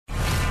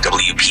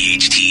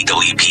WPHT,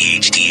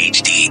 WPHT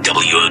HD,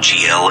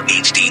 WOGL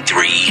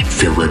HD3,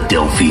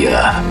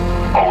 Philadelphia.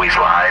 Always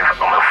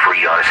live on the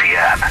free Odyssey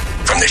app.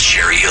 From the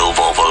Cherry Hill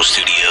Volvo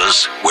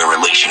Studios, where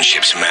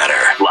relationships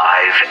matter.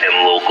 Live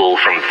and local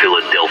from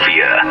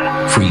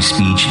Philadelphia. Free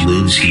speech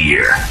lives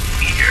here.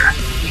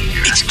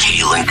 It's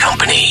Kayal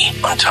Company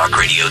on Talk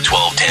Radio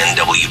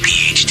 1210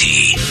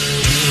 WPHT.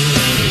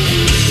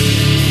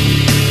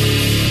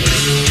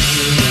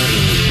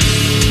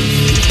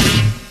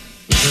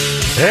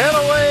 And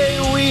away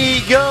we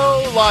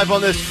go, live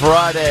on this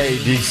Friday,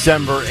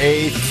 December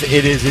 8th.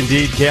 It is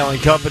indeed Kayal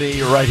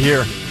Company right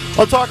here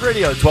on Talk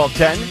Radio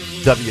 1210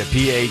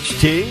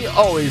 WPHT.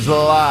 Always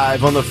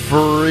live on the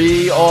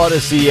free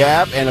Odyssey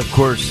app. And, of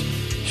course,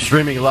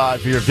 streaming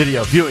live for your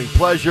video viewing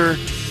pleasure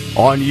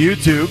on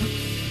YouTube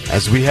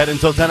as we head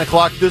until 10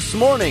 o'clock this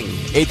morning.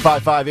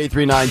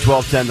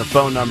 855-839-1210, the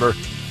phone number.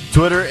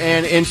 Twitter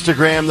and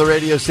Instagram, the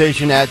radio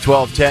station at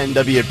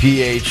 1210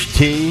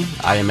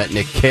 WPHT. I am at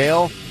Nick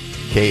Kayal.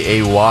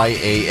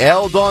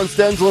 K-A-Y-A-L. Dawn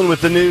Stensland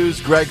with the news.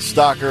 Greg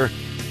Stocker,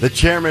 the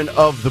chairman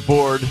of the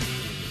board.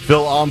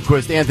 Phil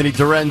Almquist, Anthony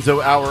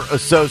Dorenzo, our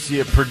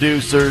associate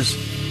producers.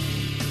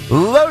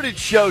 Loaded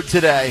show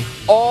today.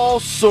 All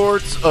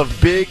sorts of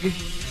big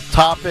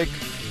topic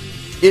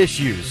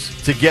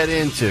issues to get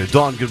into.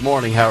 Dawn, good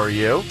morning. How are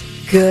you?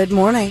 Good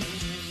morning.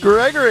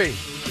 Gregory.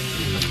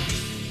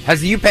 Has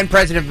the UPENN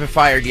president been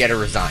fired yet or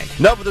resigned?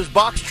 No, but there's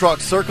box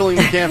trucks circling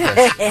the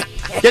campus.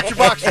 Get your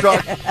box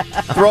truck.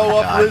 Throw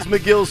up Liz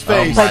McGill's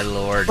face. Oh, my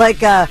Lord. Like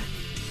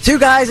two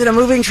guys in a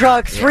moving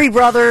truck, three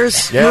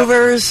brothers,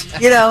 movers,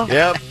 you know.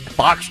 Yep.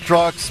 Box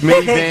trucks,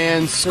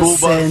 minivans, school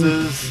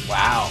buses.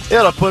 Wow. They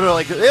ought to put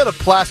her they ought to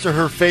plaster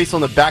her face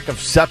on the back of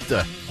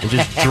SEPTA and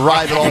just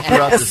drive it all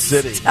throughout the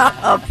city.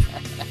 Stop.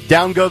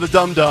 Down go the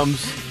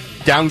dum-dums.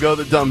 Down go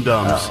the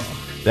dum-dums.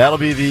 Oh. That'll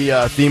be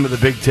the theme of the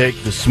Big Take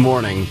this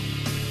morning.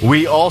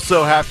 We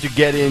also have to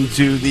get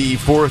into the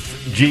fourth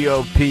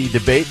GOP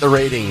debate. The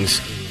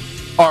ratings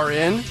are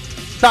in.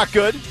 Not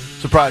good.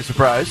 Surprise,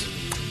 surprise.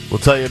 We'll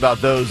tell you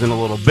about those in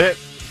a little bit.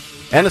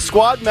 And a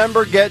squad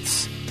member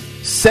gets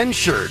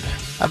censured.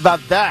 How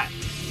about that?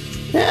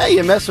 Yeah,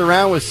 you mess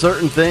around with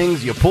certain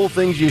things, you pull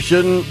things you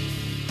shouldn't,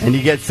 and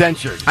you get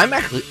censured. I'm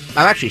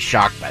actually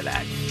shocked by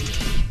that.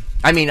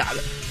 I mean,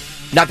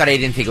 not that I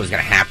didn't think it was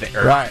going to happen,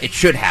 or it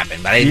should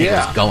happen, but I didn't think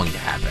it was going to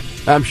happen.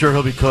 I'm sure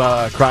he'll be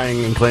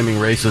crying and claiming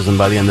racism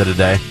by the end of the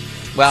day.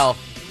 Well,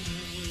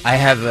 I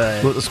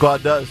have what the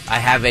squad does. I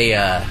have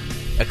a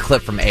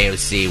clip from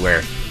AOC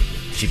where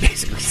she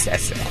basically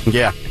says that.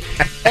 Yeah.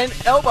 And,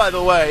 by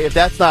the way, if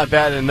that's not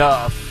bad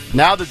enough,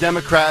 now the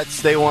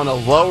Democrats, they want to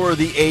lower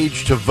the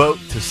age to vote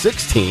to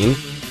 16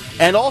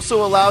 and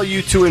also allow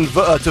you to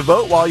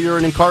vote while you're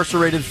an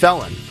incarcerated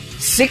felon.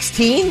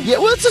 16? Yeah,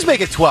 well, let's just make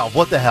it 12.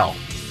 What the hell?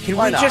 Can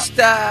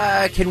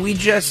we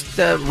just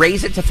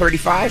raise it to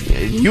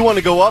 35? You want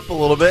to go up a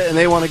little bit, and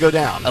they want to go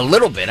down. A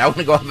little bit. I want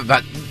to go up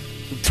about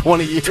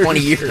 20 years. 20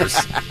 years.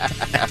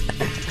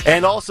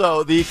 And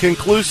also, the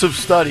conclusive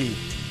study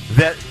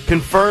that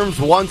confirms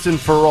once and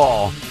for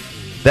all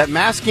that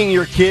masking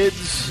your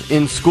kids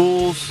in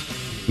schools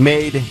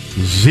made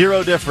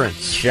zero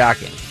difference.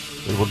 Shocking.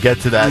 We'll get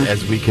to that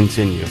as we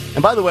continue.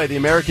 And by the way, the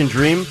American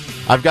Dream,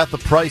 I've got the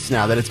price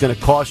now that it's going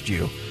to cost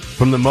you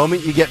from the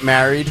moment you get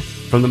married,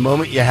 from the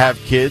moment you have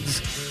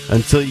kids,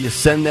 until you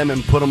send them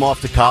and put them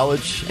off to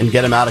college and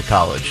get them out of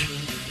college.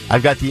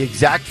 I've got the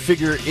exact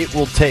figure it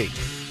will take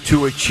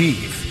to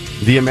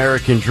achieve the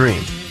American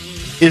Dream.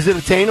 Is it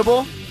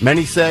attainable?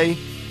 Many say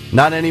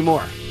not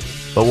anymore.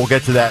 But we'll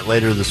get to that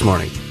later this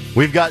morning.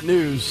 We've got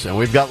news, and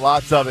we've got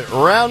lots of it.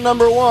 Round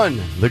number one,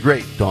 the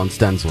great Dawn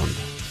Stensland.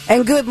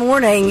 And good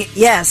morning.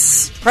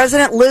 Yes,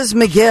 President Liz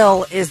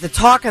McGill is the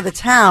talk of the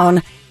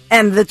town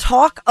and the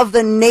talk of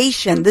the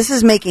nation. This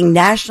is making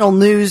national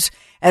news,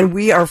 and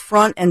we are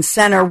front and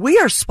center. We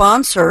are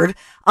sponsored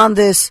on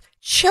this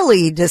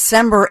chilly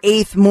December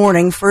 8th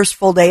morning, first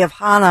full day of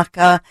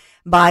Hanukkah,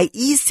 by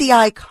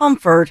ECI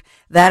Comfort.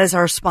 That is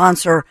our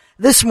sponsor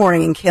this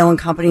morning in Kayal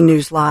Company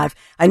News Live.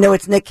 I know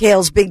it's Nick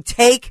Kayal's Big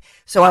Take,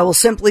 so I will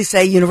simply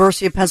say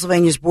University of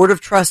Pennsylvania's Board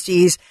of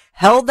Trustees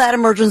held that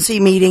emergency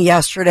meeting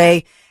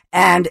yesterday,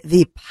 and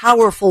the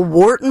powerful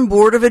Wharton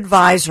Board of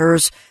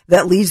Advisors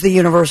that leads the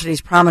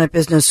university's prominent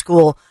business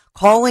school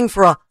calling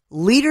for a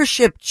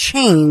leadership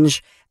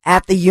change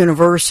at the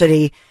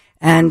university.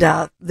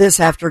 And this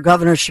after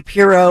Governor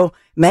Shapiro,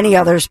 many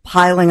others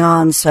piling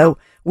on. So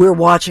we're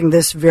watching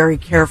this very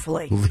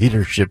carefully.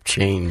 Leadership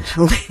change.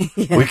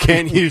 Yeah. We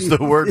can't use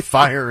the word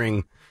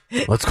firing.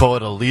 Let's call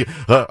it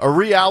a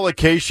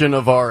reallocation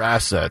of our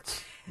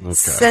assets. Okay.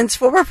 Since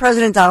former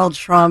President Donald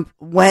Trump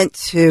went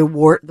to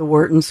the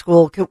Wharton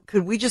School,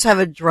 could we just have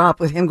a drop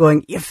with him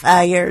going, "You're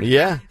fired"?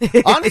 Yeah.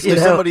 Honestly,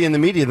 somebody in the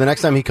media, the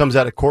next time he comes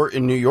out of court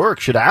in New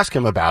York, should ask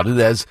him about it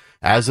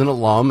as an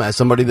alum, as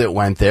somebody that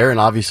went there, and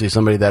obviously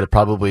somebody that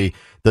probably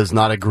does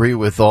not agree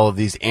with all of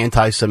these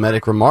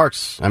anti-Semitic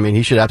remarks. I mean,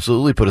 he should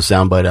absolutely put a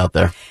soundbite out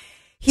there.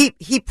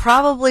 He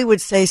probably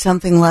would say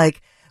something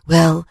like,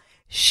 "Well,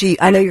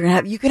 I know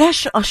you could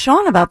ask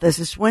Sean about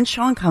this. When's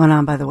Sean coming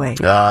on, by the way?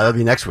 That'll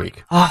be next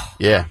week. Oh.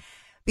 Yeah.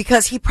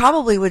 Because he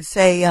probably would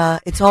say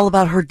it's all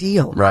about her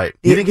deal. Right.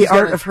 The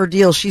art of her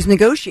deal. She's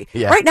negotiating.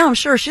 Yeah. Right now, I'm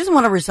sure she doesn't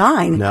want to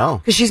resign. No.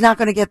 Because she's not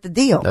going to get the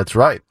deal. That's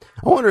right.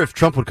 I wonder if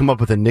Trump would come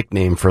up with a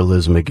nickname for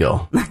Liz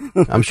McGill.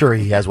 I'm sure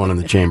he has one in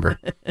the chamber.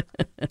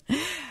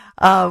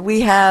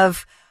 We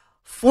have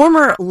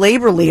former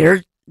labor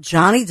leader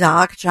John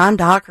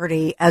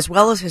Doherty, as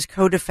well as his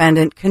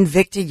co-defendant,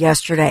 convicted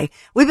yesterday.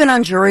 We've been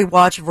on jury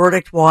watch,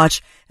 verdict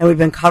watch, and we've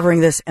been covering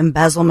this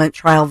embezzlement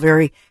trial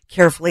very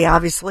carefully,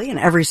 obviously, and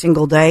every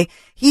single day.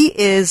 He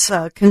is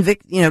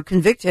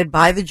convicted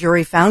by the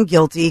jury, found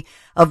guilty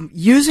of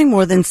using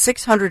more than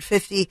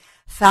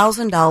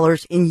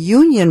 $650,000 in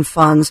union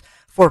funds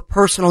for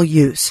personal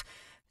use.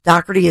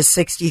 Doherty is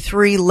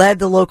 63, led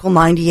the Local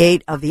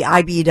 98 of the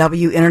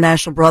IBEW,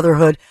 International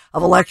Brotherhood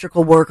of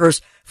Electrical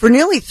Workers, for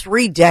nearly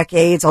 3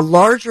 decades, a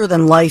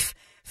larger-than-life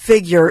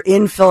figure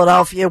in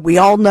Philadelphia. We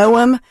all know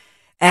him,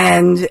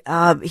 and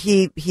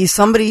he's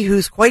somebody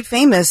who's quite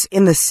famous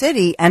in the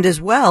city, and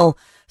as well,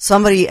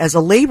 somebody as a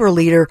labor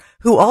leader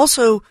who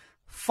also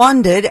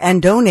funded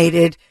and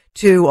donated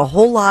to a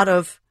whole lot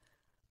of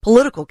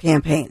political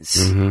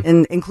campaigns,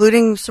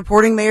 including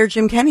supporting Mayor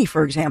Jim Kenney,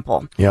 for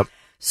example. Yep.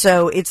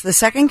 So it's the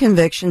second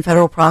conviction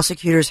federal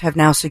prosecutors have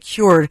now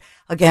secured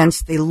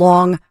against the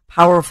long,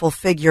 powerful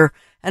figure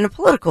and a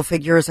political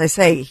figure, as I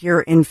say,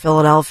 here in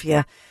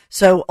Philadelphia.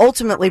 So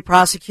ultimately,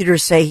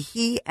 prosecutors say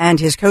he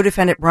and his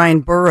co-defendant Brian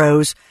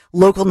Burrows,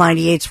 Local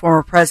 98's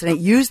former president,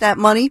 used that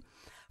money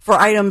for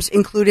items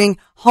including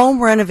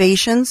home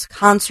renovations,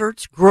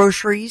 concerts,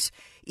 groceries,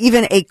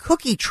 even a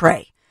cookie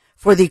tray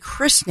for the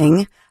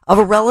christening of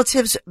a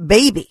relative's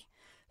baby.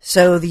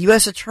 So the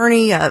U.S.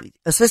 Attorney,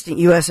 Assistant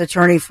U.S.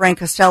 Attorney Frank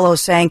Costello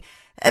is saying,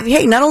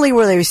 hey, not only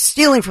were they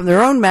stealing from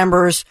their own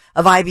members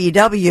of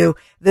IBEW,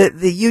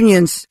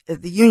 the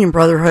Union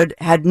Brotherhood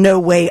had no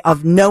way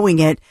of knowing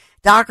it.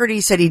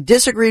 Doherty said he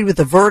disagreed with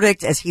the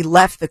verdict as he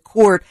left the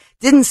court.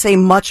 Didn't say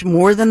much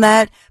more than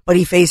that, but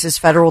he faces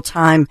federal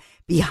time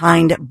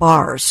behind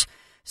bars.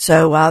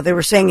 So they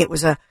were saying it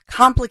was a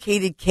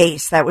complicated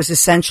case. That was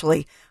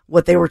essentially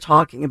what they were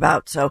talking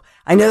about. So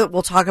I know that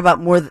we'll talk about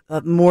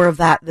more of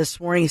that this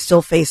morning. He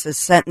still faces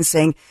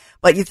sentencing,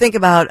 but you think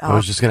about. I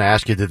was just going to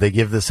ask you, did they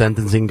give the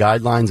sentencing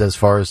guidelines as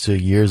far as to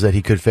years that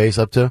he could face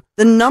up to?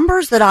 The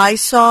numbers that I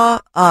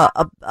saw,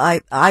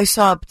 I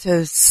saw up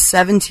to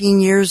 17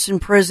 years in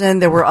prison.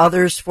 There were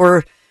others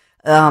for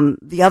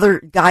the other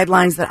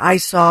guidelines that I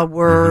saw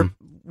were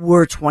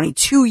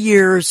 22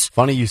 years.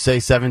 Funny you say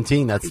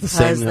 17. That's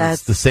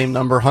the same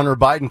number Hunter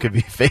Biden could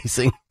be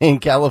facing in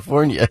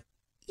California.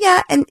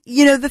 Yeah, and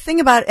the thing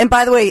about, and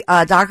by the way,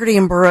 Doherty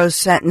and Burrows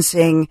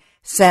sentencing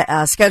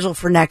scheduled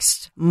for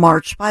next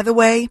March, by the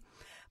way.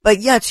 But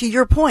yeah, to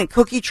your point,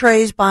 cookie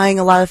trays, buying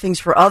a lot of things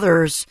for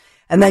others,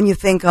 and then you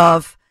think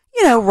of,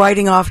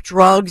 writing off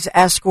drugs,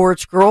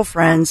 escorts,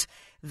 girlfriends.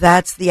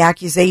 That's the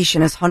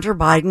accusation as Hunter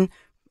Biden,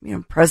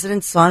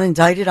 president's son,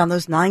 indicted on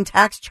those 9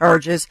 tax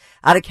charges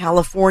out of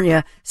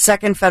California.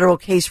 Second federal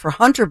case for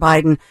Hunter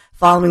Biden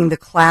following the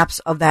collapse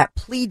of that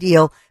plea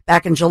deal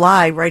back in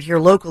July right here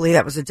locally.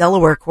 That was a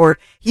Delaware court.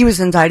 He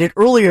was indicted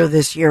earlier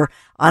this year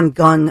on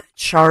gun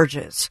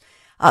charges.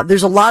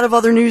 There's a lot of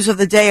other news of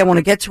the day. I want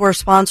to get to our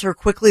sponsor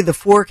quickly, the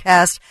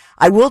forecast.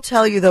 I will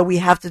tell you, though, we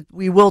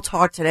will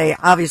talk today,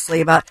 obviously,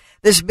 about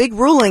this big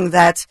ruling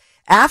that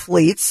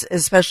athletes,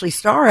 especially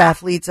star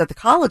athletes at the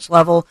college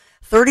level,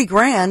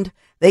 $30,000,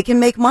 they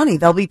can make money.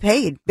 They'll be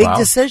paid. Big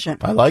decision.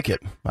 I like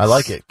it.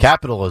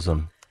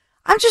 Capitalism.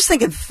 I'm just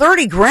thinking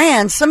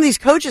 $30,000. Some of these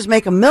coaches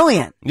make $1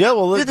 million. Yeah,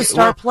 well, you're the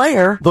star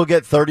player. They'll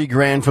get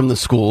 $30,000 from the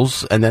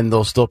schools, and then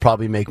they'll still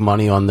probably make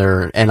money on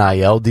their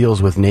NIL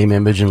deals with name,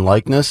 image, and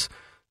likeness.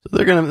 So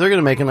they're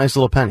gonna make a nice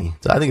little penny.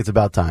 So I think it's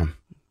about time.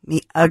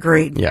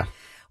 Agreed. Yeah.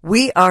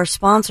 We are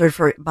sponsored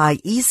by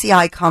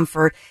ECI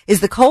Comfort. Is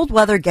the cold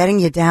weather getting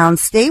you down?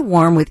 Stay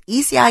warm with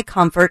ECI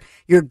Comfort,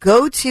 your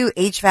go-to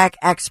HVAC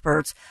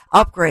experts.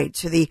 Upgrade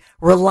to the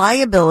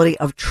reliability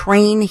of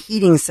Trane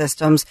heating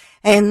systems,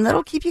 and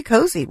that'll keep you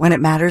cozy when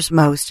it matters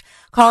most.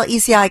 Call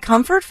ECI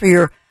Comfort for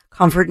your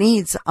comfort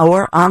needs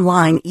or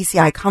online,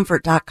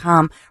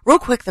 ECIComfort.com. Real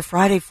quick, the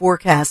Friday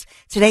forecast.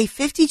 Today,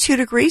 52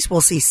 degrees.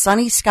 We'll see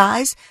sunny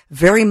skies,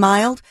 very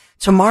mild.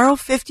 Tomorrow,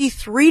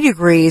 53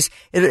 degrees.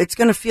 It's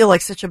going to feel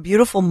like such a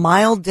beautiful,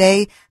 mild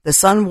day. The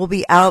sun will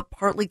be out,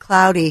 partly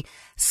cloudy.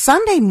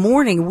 Sunday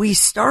morning, we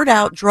start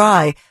out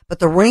dry, but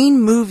the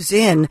rain moves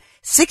in.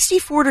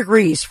 64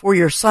 degrees for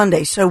your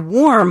Sunday. So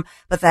warm,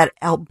 but that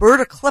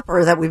Alberta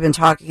clipper that we've been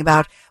talking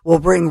about will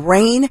bring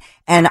rain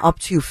and up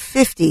to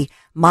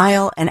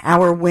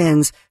 50-mile-an-hour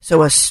winds.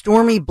 So a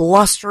stormy,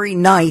 blustery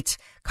night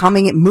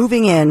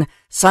moving in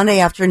Sunday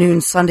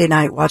afternoon, Sunday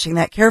night. Watching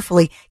that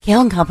carefully.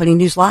 Kayal Company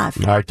News Live.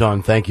 All right,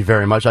 Dawn, thank you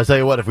very much. I tell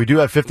you what, if we do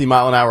have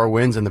 50-mile-an-hour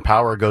winds and the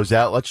power goes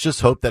out, let's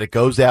just hope that it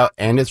goes out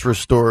and it's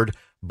restored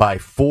by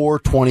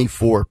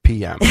 4:24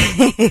 p.m.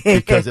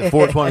 Because at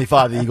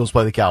 4:25 the Eagles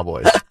play the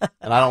Cowboys,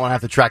 and I don't want to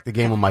have to track the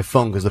game on my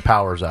phone because the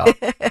power's out.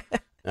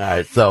 All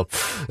right, so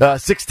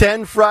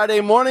 6:10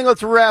 Friday morning.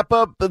 Let's wrap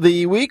up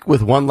the week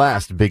with one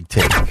last big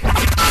take.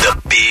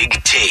 The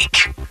Big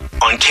Take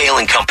on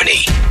Kayal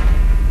Company.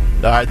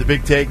 All right, the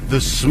big take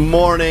this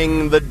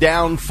morning, the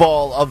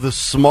downfall of the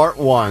smart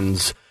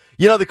ones.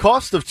 You know, the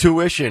cost of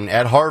tuition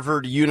at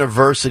Harvard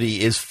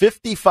University is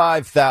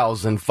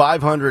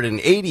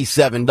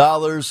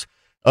 $55,587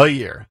 a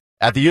year.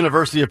 At the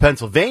University of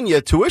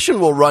Pennsylvania, tuition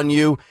will run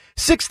you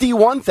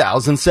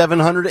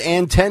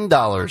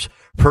 $61,710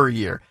 per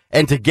year.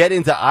 And to get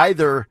into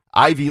either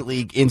Ivy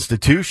League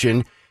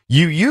institution,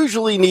 you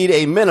usually need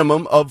a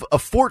minimum of a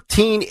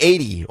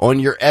 1480 on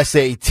your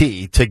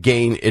SAT to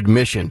gain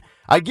admission.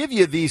 I give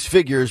you these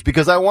figures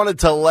because I wanted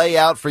to lay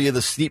out for you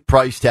the steep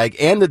price tag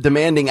and the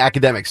demanding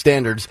academic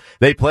standards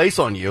they place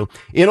on you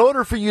in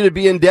order for you to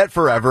be in debt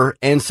forever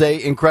and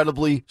say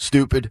incredibly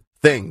stupid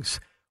things.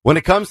 When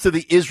it comes to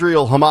the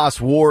Israel-Hamas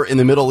war in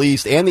the Middle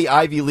East and the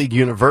Ivy League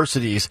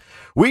universities,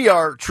 we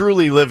are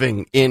truly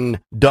living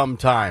in dumb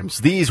times.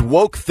 These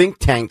woke think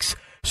tanks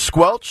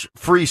squelch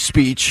free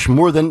speech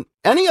more than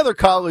any other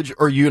college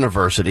or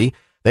university.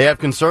 They have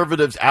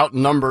conservatives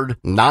outnumbered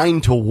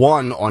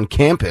 9-1 on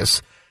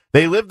campus.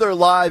 They live their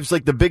lives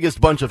like the biggest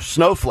bunch of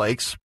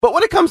snowflakes. But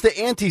when it comes to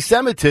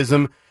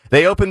anti-Semitism,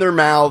 they open their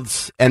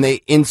mouths and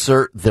they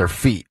insert their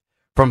feet.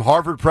 From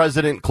Harvard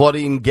President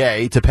Claudine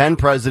Gay to Penn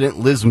President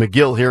Liz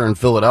McGill here in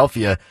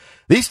Philadelphia,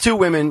 these two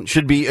women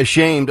should be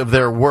ashamed of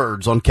their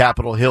words on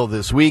Capitol Hill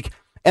this week.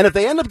 And if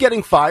they end up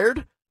getting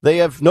fired, they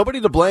have nobody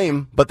to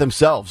blame but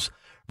themselves.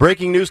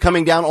 Breaking news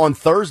coming down on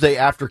Thursday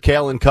after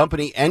Kayal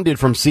Company ended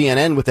from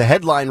CNN with the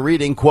headline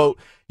reading, quote,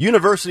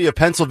 University of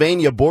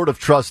Pennsylvania Board of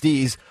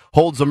Trustees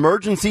holds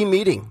emergency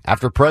meeting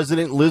after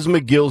President Liz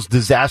McGill's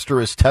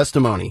disastrous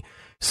testimony.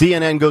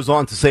 CNN goes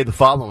on to say the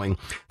following.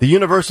 The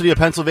University of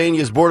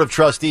Pennsylvania's Board of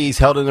Trustees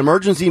held an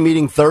emergency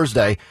meeting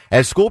Thursday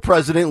as school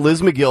president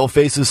Liz McGill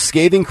faces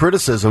scathing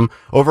criticism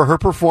over her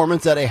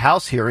performance at a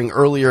House hearing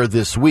earlier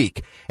this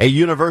week. A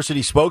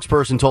university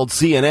spokesperson told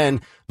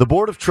CNN the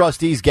Board of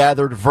Trustees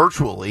gathered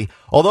virtually.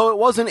 Although it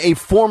wasn't a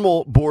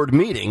formal board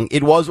meeting,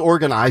 it was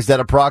organized at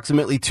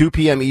approximately 2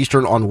 p.m.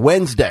 Eastern on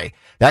Wednesday.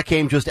 That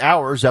came just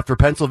hours after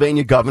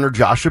Pennsylvania Governor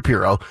Josh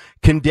Shapiro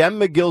condemned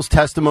McGill's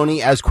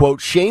testimony as, quote,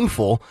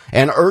 shameful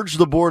and urged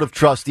the Board of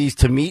Trustees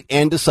to meet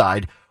and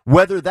decide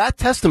whether that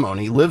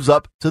testimony lives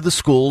up to the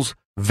school's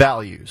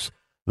values.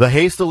 The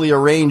hastily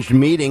arranged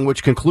meeting,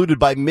 which concluded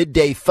by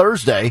midday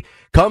Thursday,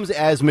 comes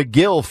as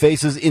McGill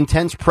faces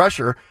intense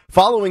pressure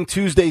following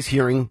Tuesday's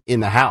hearing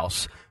in the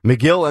House.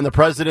 McGill and the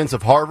presidents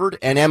of Harvard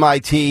and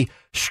MIT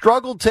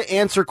struggled to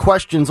answer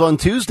questions on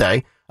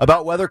Tuesday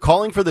about whether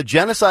calling for the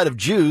genocide of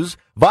Jews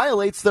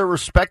violates their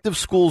respective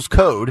schools'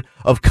 code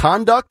of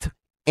conduct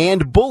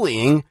and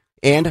bullying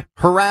and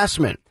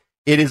harassment.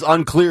 It is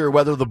unclear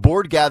whether the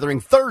board gathering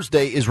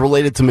Thursday is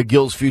related to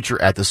McGill's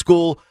future at the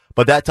school,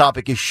 but that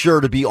topic is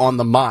sure to be on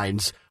the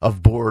minds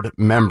of board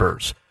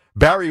members.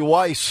 Barry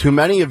Weiss, who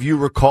many of you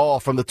recall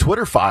from the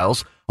Twitter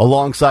files,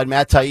 alongside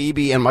Matt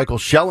Taibbi and Michael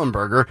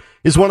Schellenberger,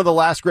 is one of the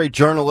last great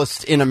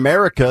journalists in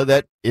America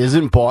that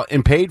isn't bought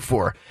and paid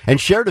for, and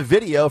shared a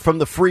video from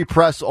the Free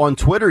Press on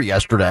Twitter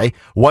yesterday.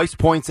 Weiss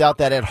points out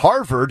that at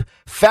Harvard,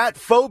 fat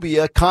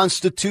phobia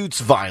constitutes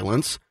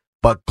violence,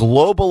 but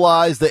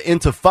globalize the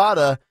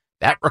intifada,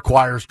 that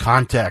requires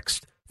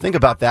context. Think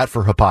about that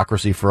for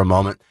hypocrisy for a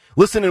moment.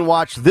 Listen and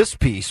watch this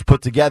piece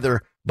put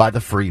together by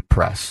the Free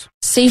Press.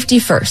 Safety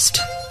first.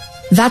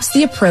 That's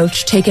the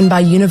approach taken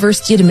by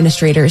university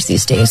administrators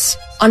these days.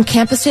 On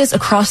campuses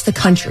across the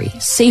country,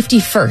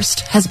 safety first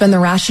has been the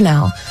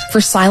rationale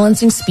for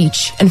silencing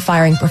speech and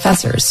firing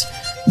professors.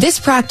 This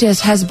practice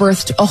has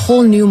birthed a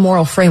whole new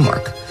moral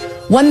framework,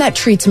 one that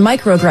treats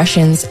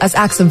microaggressions as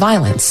acts of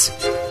violence.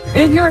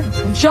 It is your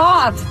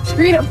job to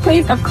create a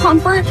place of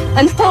comfort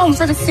and home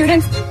for the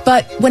students.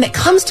 But when it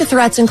comes to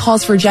threats and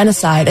calls for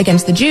genocide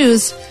against the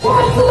Jews,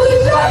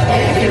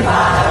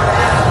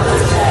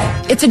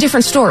 it's a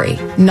different story.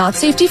 Not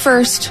safety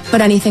first,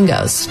 but anything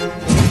goes.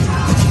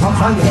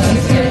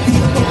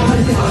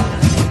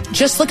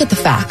 Just look at the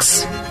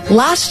facts.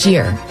 Last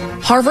year,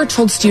 Harvard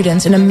told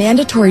students in a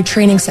mandatory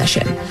training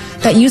session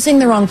that using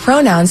the wrong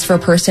pronouns for a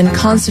person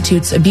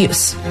constitutes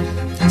abuse.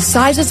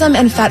 Sizeism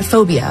and fat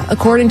phobia,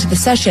 according to the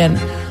session,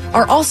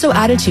 are also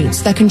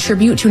attitudes that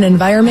contribute to an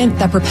environment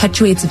that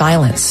perpetuates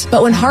violence.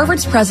 But when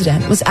Harvard's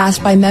president was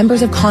asked by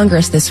members of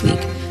Congress this week,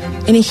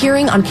 in a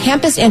hearing on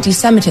campus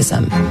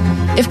anti-Semitism,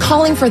 if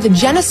calling for the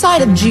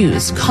genocide of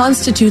Jews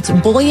constitutes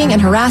bullying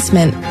and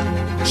harassment,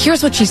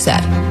 here's what she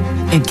said.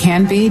 It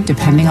can be,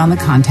 depending on the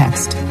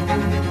context.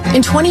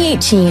 In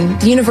 2018,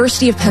 the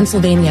University of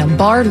Pennsylvania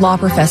barred law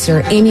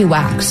professor Amy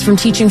Wax from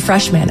teaching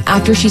freshmen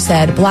after she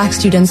said black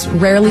students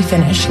rarely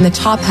finish in the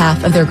top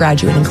half of their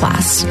graduating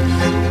class.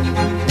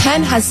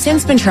 Penn has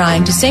since been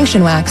trying to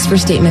sanction Wax for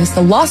statements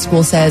the law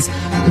school says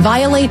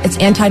violate its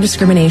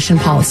anti-discrimination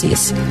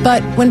policies.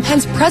 But when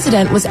Penn's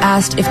president was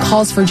asked if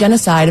calls for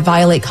genocide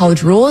violate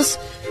college rules,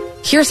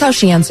 here's how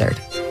she answered.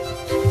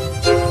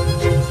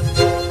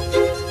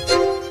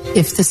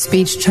 If the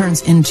speech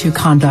turns into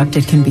conduct,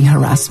 it can be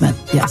harassment,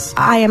 yes.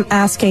 I am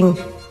asking,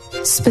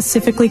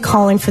 specifically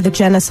calling for the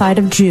genocide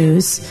of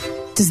Jews,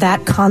 does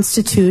that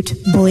constitute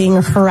bullying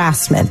or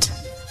harassment?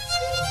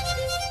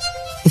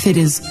 If it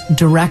is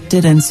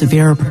directed and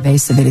severe or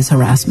pervasive, it is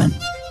harassment.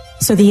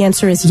 So the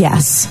answer is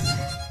yes.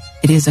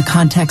 It is a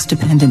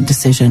context-dependent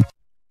decision.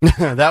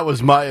 That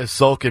was Maya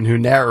Sulkin who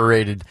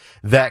narrated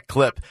that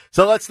clip.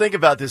 So let's think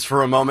about this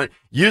for a moment.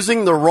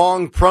 Using the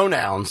wrong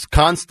pronouns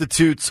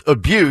constitutes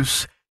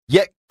abuse,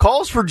 yet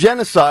calls for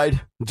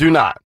genocide do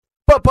not.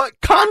 But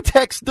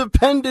context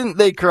dependent,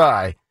 they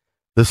cry.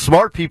 The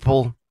smart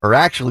people are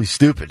actually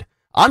stupid.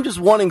 I'm just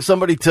wanting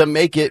somebody to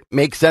make it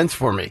make sense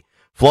for me.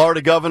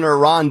 Florida Governor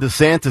Ron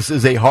DeSantis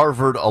is a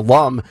Harvard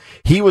alum.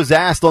 He was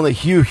asked on the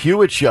Hugh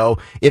Hewitt show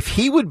if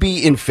he would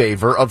be in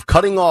favor of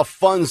cutting off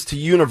funds to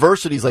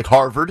universities like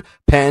Harvard,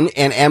 Penn,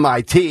 and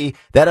MIT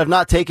that have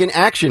not taken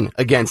action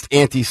against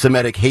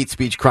anti-Semitic hate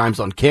speech crimes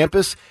on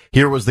campus.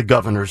 Here was the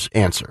governor's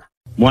answer.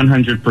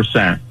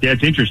 100%. Yeah,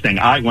 it's interesting.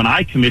 When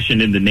I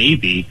commissioned in the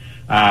Navy,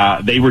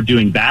 they were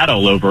doing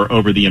battle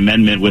over the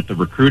amendment with the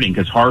recruiting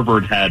because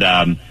Harvard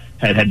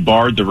had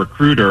barred the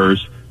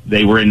recruiters.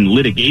 They were in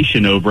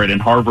litigation over it,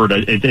 and Harvard,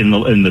 in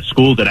the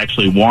schools that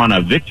actually won a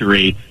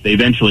victory, they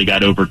eventually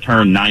got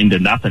overturned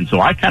 9-0.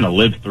 So I kind of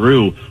lived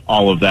through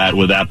all of that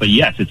with that. But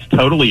yes, it's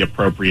totally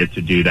appropriate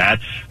to do that.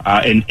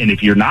 And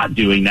if you're not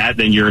doing that,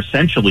 then you're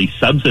essentially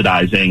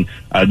subsidizing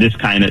this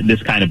kind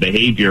of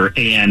behavior.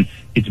 And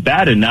it's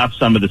bad enough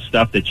some of the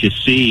stuff that you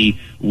see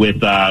with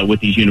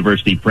these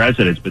university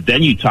presidents. But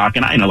then you talk,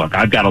 and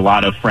I've got a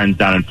lot of friends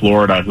down in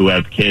Florida who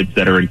have kids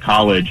that are in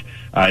college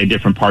in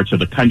different parts of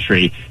the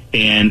country.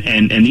 And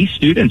these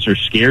students are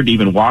scared to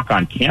even walk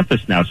on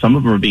campus now. Some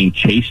of them are being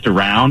chased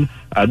around.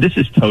 This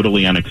is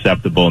totally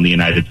unacceptable in the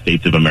United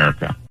States of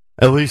America.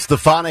 Elise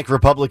Stefanik,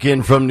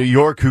 Republican from New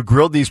York, who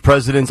grilled these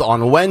presidents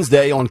on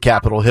Wednesday on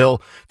Capitol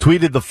Hill,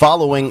 tweeted the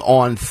following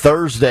on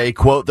Thursday,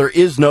 quote, "There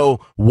is no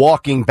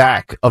walking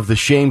back of the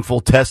shameful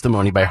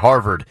testimony by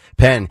Harvard,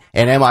 Penn,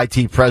 and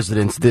MIT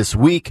presidents this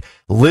week.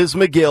 Liz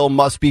McGill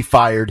must be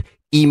fired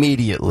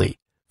immediately."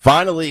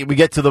 Finally, we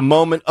get to the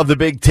moment of the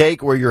big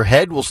take where your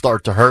head will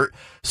start to hurt.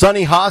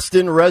 Sonny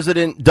Hostin,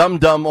 resident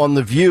dum-dum on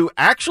The View,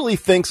 actually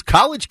thinks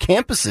college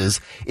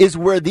campuses is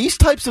where these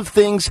types of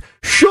things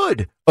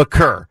should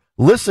occur.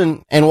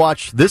 Listen and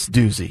watch this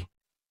doozy.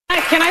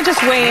 Can I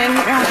just weigh in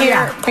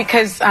here?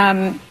 Because,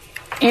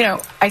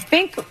 I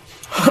think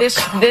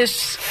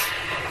this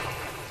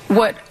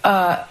what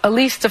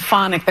Elise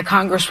Stefanik, the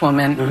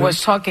Congresswoman,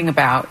 was talking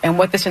about, and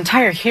what this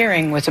entire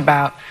hearing was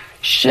about,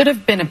 should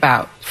have been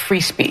about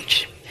free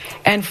speech.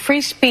 And free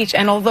speech,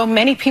 and although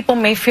many people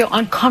may feel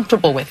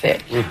uncomfortable with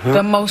it,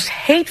 the most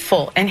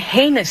hateful and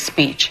heinous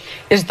speech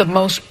is the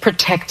most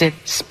protected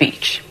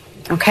speech.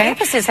 Okay?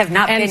 Campuses have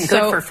not been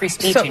good for free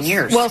speech in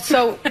years. Well,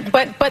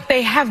 but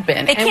they have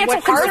been. They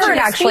canceled Harvard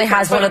actually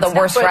has one of the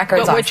worst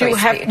records on free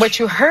speech. What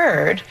you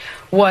heard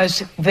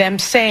was them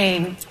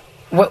saying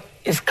what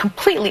is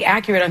completely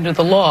accurate under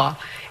the law.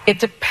 It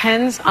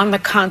depends on the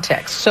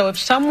context. So if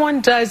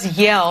someone does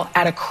yell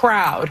at a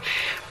crowd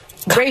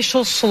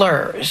racial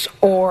slurs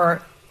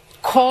or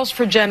calls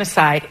for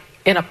genocide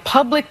in a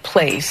public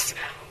place,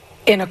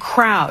 in a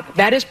crowd,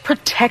 that is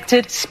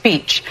protected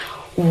speech.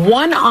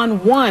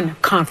 One-on-one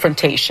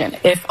confrontation,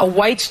 if a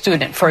white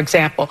student, for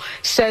example,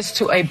 says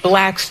to a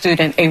black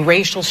student a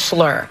racial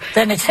slur,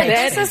 then it's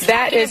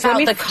that is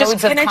about the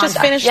codes of conduct. Can I just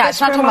finish this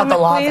it's not talking about the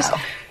law, though.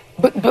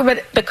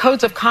 But the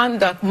codes of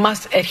conduct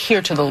must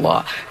adhere to the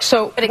law.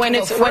 So when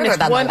it's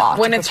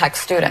protect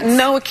students.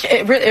 No,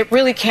 it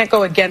really can't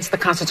go against the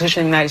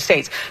Constitution of the United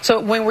States.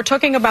 So when we're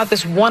talking about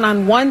this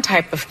one-on-one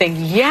type of thing,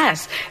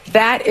 yes,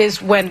 that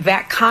is when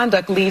that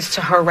conduct leads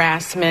to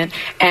harassment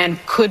and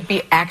could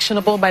be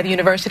actionable by the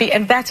university,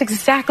 and that's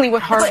exactly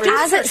what Harvard. But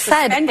as it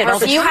said,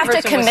 you have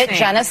to commit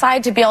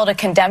genocide to be able to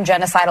condemn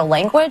genocidal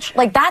language.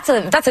 Like that's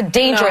a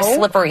dangerous,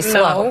 slippery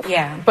slope.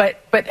 Yeah, but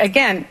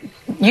again,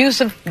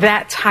 use of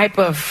that type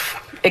of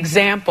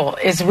example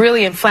is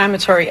really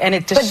inflammatory, and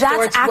it distorts. But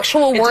that's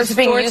actual words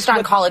being used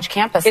on college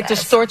campuses. It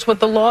distorts what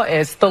the law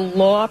is. The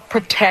law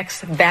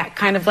protects that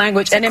kind of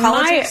language, so and in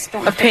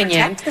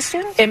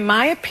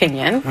my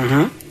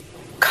opinion,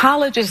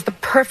 college is the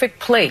perfect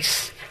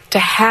place to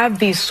have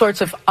these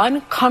sorts of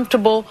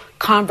uncomfortable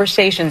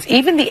conversations.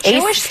 Even the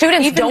Jewish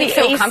students don't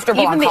feel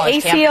comfortable on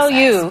college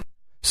campuses.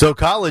 So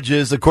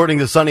colleges, according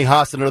to Sonny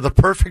Hostin, are the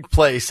perfect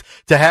place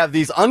to have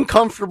these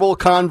uncomfortable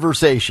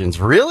conversations.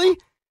 Really?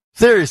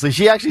 Seriously,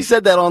 she actually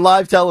said that on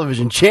live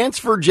television. Chance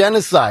for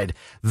genocide.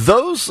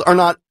 Those are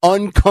not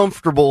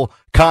uncomfortable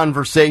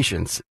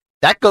conversations.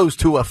 That goes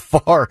to a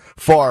far,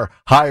 far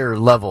higher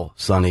level,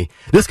 Sonny.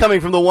 This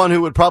coming from the one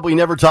who would probably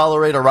never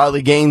tolerate a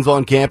Riley Gaines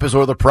on campus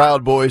or the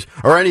Proud Boys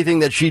or anything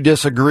that she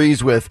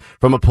disagrees with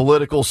from a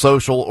political,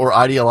 social, or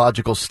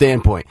ideological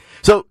standpoint.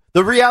 So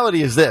the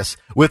reality is this,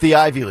 with the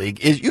Ivy League,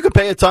 is you can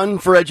pay a ton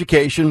for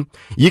education.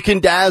 You can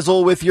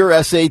dazzle with your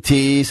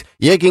SATs.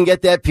 You can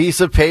get that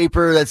piece of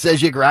paper that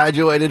says you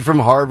graduated from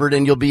Harvard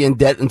and you'll be in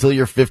debt until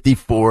you're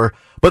 54.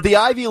 But the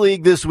Ivy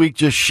League this week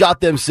just shot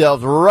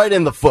themselves right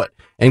in the foot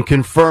and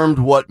confirmed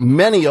what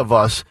many of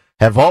us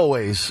have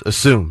always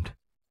assumed.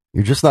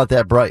 You're just not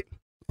that bright.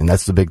 And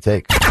that's the big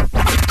take.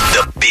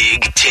 The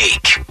Big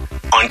Take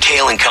on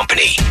Kayal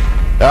Company.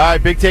 All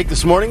right, big take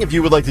this morning. If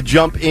you would like to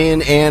jump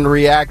in and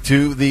react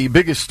to the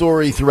biggest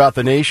story throughout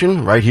the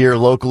nation, right here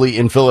locally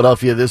in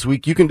Philadelphia this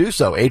week, you can do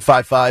so.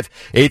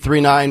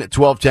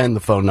 855-839-1210,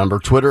 the phone number.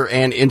 Twitter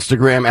and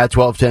Instagram at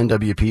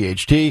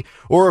 1210WPHT.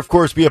 Or, of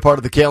course, be a part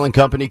of the Kayal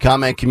Company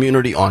comment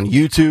community on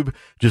YouTube.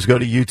 Just go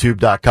to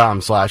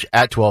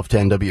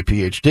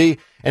youtube.com/@1210WPHT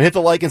and hit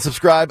the like and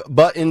subscribe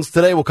buttons.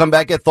 Today we'll come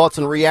back at thoughts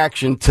and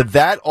reaction to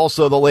that.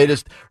 Also, the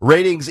latest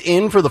ratings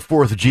in for the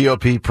 4th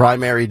GOP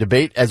primary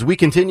debate as we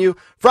continue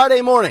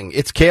Friday morning.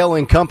 It's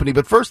Kayal Company.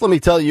 But first, let me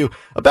tell you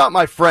about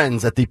my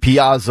friends at the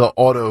Piazza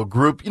Auto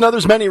Group. You know,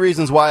 there's many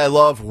reasons why I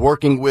love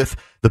working with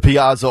the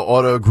Piazza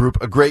Auto Group,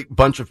 a great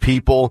bunch of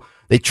people.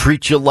 They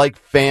treat you like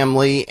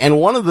family. And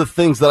one of the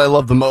things that I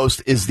love the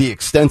most is the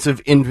extensive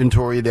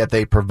inventory that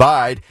they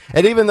provide.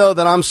 And even though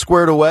that I'm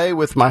squared away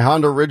with my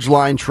Honda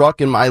Ridgeline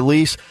truck and my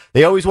lease,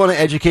 they always want to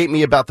educate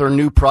me about their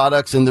new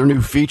products and their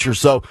new features.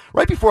 So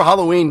right before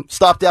Halloween,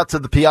 stopped out to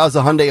the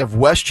Piazza Hyundai of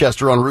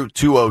Westchester on Route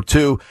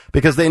 202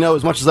 because they know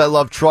as much as I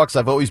love trucks,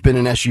 I've always been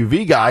an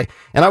SUV guy.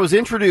 And I was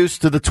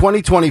introduced to the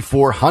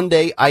 2024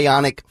 Hyundai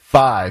Ioniq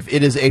 5.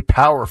 It is a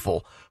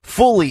powerful,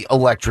 fully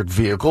electric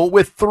vehicle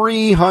with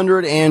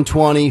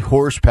 320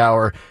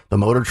 horsepower, the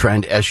Motor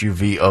Trend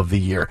SUV of the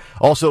year.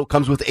 Also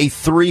comes with a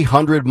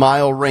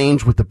 300-mile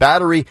range with the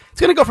battery. It's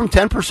going to go from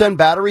 10%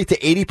 battery to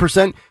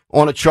 80%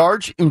 on a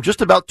charge in just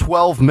about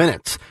 12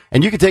 minutes.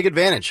 And you can take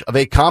advantage of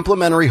a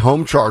complimentary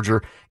home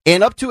charger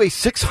and up to a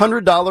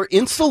 $600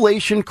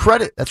 installation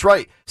credit. That's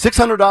right,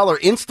 $600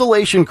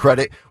 installation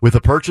credit with a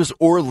purchase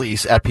or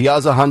lease at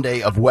Piazza Hyundai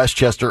of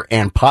Westchester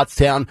and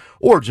Pottstown,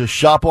 or just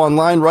shop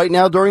online right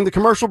now during the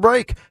commercial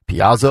break,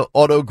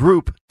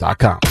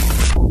 PiazzaAutoGroup.com.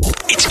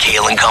 It's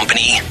Kayal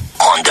Company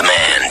on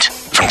demand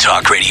from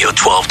Talk Radio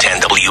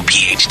 1210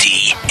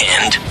 WPHT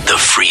and the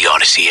free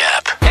Odyssey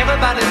app.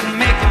 Everybody's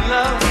making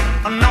love,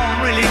 no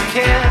one really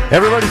cares.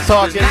 Everybody's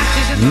talking,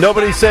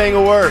 nobody's saying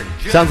a word.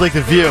 Sounds like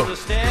The View.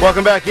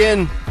 Welcome back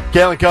in,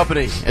 Kayal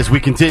Company, as we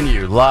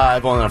continue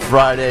live on a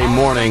Friday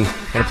morning.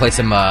 Gonna play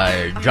some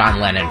John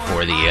Lennon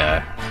for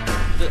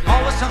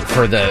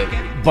the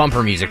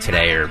bumper music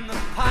today, or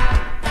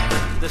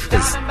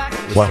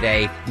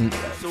today,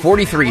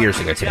 43 years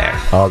ago today.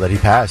 Oh, that he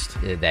passed.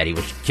 That he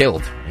was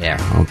killed. Yeah.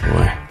 Oh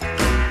boy.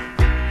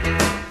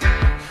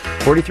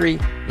 43.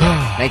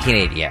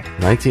 1980. Yeah.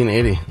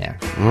 1980. Yeah.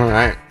 All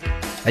right.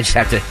 I just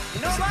have to.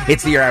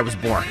 It's the year I was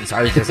born, so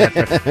I just have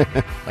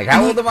to. Like,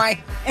 how old am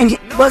I? And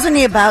wasn't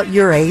he about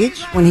your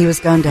age when he was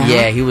gunned down?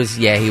 Yeah, he was.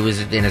 Yeah, he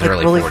was in his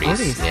early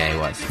 40s. Yeah, he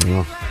was.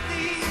 Yeah.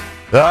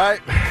 All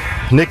right,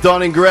 Nick,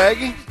 Dawn, and Greg,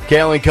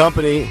 Kayal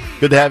Company.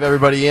 Good to have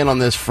everybody in on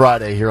this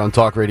Friday here on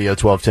Talk Radio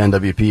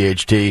 1210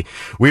 WPHT.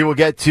 We will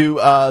get to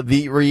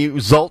the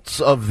results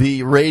of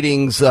the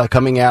ratings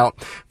coming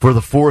out for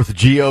the 4th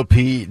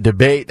GOP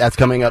debate. That's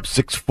coming up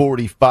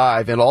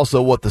 6:45, and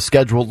also what the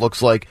schedule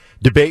looks like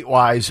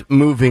debate-wise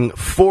moving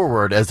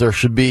forward, as there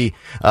should be,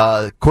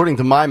 according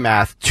to my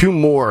math, 2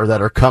 more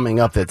that are coming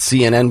up that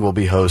CNN will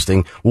be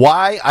hosting.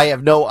 Why? I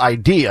have no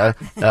idea,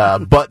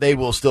 but they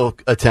will still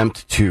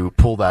attempt to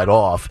pull that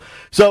off.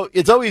 So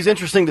it's always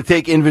interesting to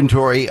take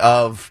inventory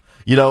of,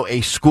 you know,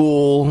 a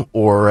school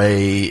or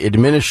a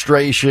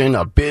administration,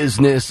 a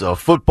business, a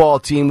football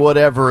team,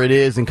 whatever it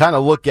is, and kind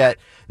of look at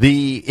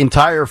the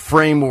entire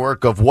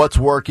framework of what's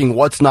working,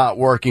 what's not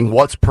working,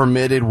 what's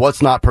permitted,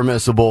 what's not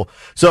permissible.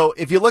 So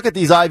if you look at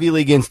these Ivy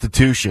League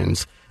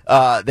institutions,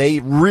 they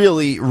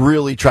really,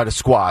 really try to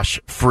squash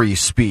free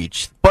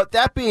speech. But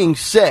that being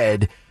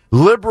said,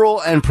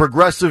 liberal and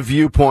progressive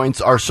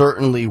viewpoints are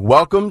certainly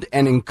welcomed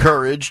and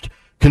encouraged.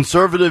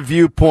 Conservative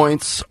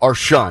viewpoints are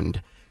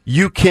shunned.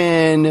 You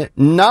can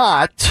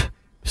not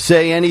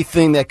say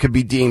anything that could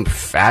be deemed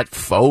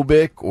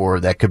fat-phobic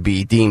or that could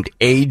be deemed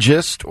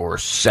ageist or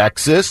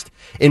sexist.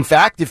 In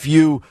fact, if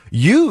you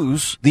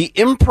use the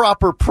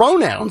improper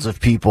pronouns of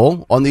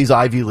people on these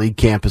Ivy League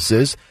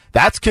campuses,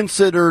 that's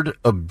considered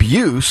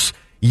abuse.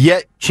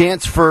 Yet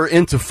chants for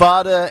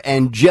intifada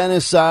and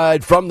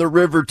genocide from the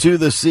river to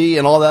the sea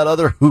and all that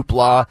other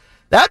hoopla,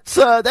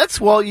 that's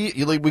well,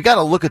 we got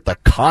to look at the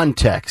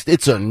context.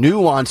 It's a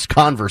nuanced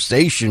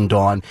conversation,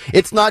 Dawn.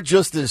 It's not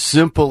just as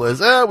simple as,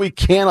 we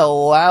can't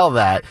allow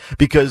that,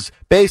 because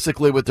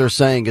basically what they're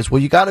saying is, well,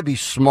 you got to be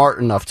smart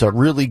enough to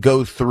really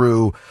go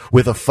through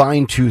with a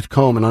fine-tooth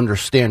comb and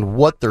understand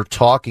what they're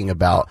talking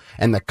about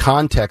and the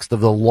context of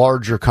the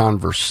larger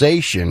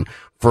conversation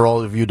for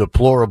all of you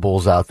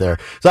deplorables out there.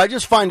 So I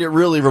just find it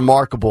really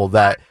remarkable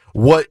that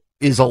what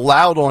is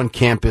allowed on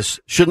campus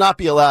should not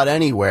be allowed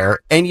anywhere,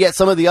 and yet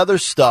some of the other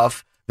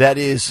stuff that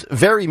is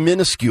very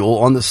minuscule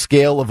on the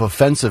scale of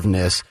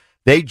offensiveness,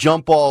 they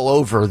jump all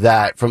over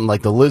that, from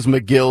like the Liz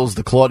McGills,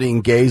 the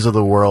Claudine Gays of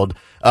the world.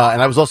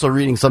 And I was also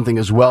reading something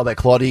as well that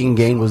Claudine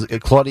Gay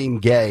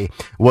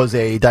was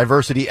a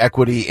diversity,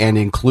 equity, and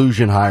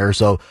inclusion hire.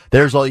 So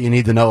there's all you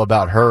need to know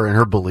about her and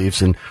her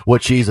beliefs and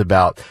what she's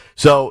about.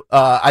 So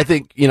I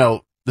think,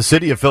 the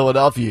city of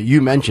Philadelphia,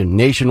 you mentioned,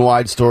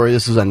 nationwide story.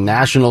 This is a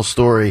national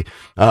story.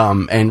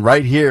 And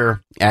right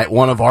here at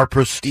one of our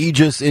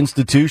prestigious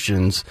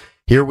institutions,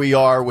 here we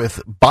are with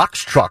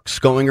box trucks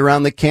going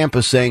around the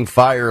campus saying,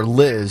 "Fire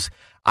Liz."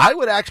 I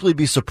would actually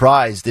be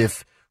surprised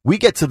if we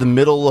get to the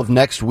middle of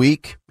next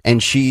week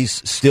and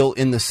she's still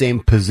in the same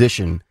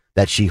position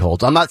that she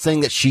holds. I'm not saying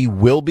that she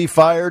will be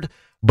fired,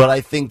 but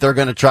I think they're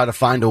going to try to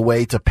find a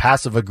way to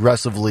passive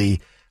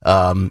aggressively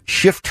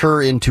shift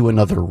her into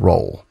another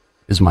role,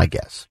 is my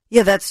guess.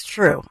 Yeah, that's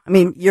true. I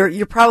mean,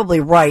 you're probably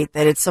right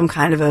that it's some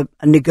kind of a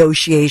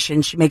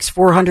negotiation. She makes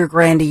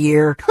 $400,000 a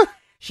year.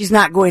 She's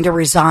not going to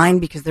resign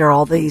because there are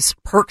all these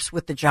perks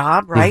with the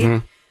job, right?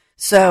 Mm-hmm.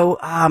 So,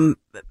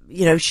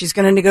 she's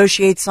going to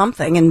negotiate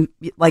something, and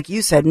like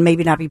you said,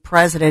 maybe not be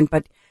president,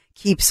 but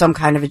keep some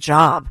kind of a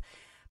job.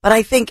 But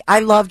I think I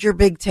loved your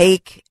big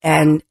take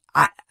and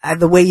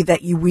the way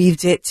that you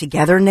weaved it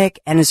together, Nick.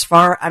 And it's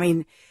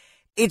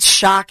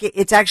shocking.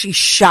 It's actually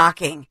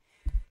shocking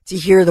to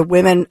hear the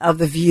women of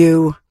The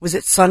View. Was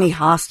it Sunny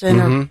Hostin?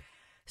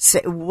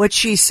 Mm-hmm. Or what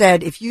she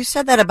said? If you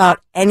said that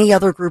about any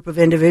other group of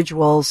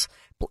individuals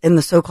in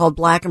the so-called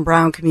black and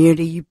brown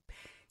community,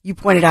 you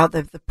pointed out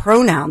that the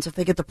pronouns, if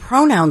they get the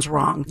pronouns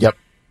wrong. Yep.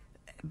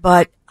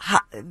 But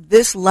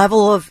this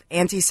level of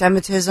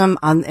anti-Semitism,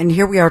 and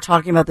here we are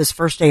talking about this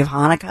first day of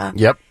Hanukkah.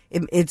 Yep.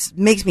 It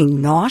makes me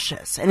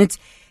nauseous. And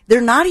they're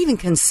not even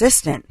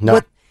consistent.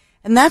 No.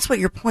 And that's what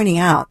you're pointing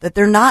out, that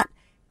they're not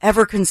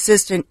ever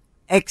consistent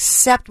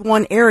except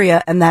one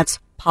area, and that's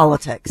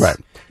politics. Right.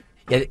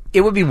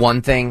 It would be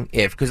one thing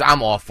because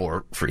I'm all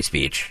for free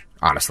speech,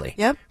 honestly.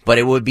 Yep. But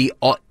it would be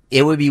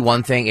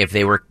one thing if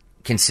they were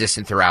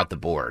consistent throughout the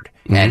board.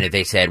 Mm-hmm. And if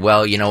they said,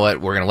 well, you know what,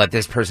 we're going to let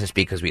this person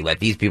speak because we let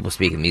these people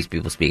speak and these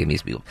people speak and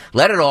these people.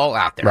 Let it all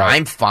out there. Right.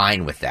 I'm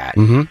fine with that.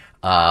 Mm-hmm.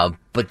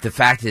 But the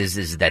fact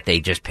is that they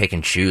just pick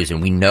and choose,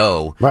 and we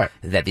know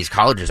that these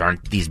colleges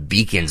aren't these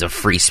beacons of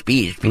free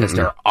speech because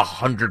they're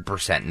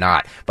 100%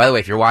 not. By the way,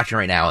 if you're watching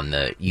right now in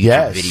the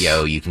YouTube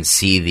video, you can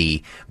see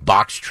the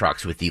box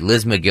trucks with the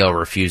Liz McGill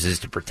refuses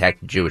to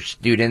protect Jewish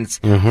students.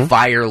 Mm-hmm.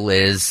 Fire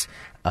Liz.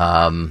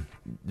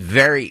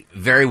 Very,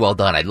 very well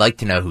done. I'd like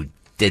to know who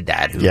did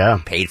that, who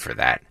paid for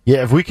that.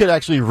 Yeah, if we could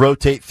actually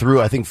rotate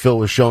through, I think Phil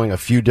was showing a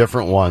few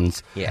different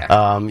ones.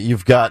 Yeah.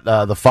 You've got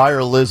the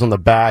Fire Liz on the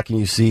back, and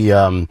you see,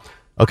 so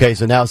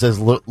now it says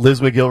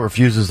Liz McGill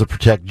refuses to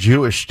protect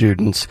Jewish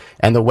students,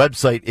 and the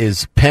website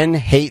is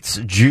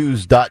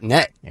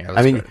penhatesjews.net.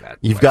 Yeah,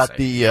 you've got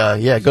the,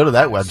 go to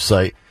that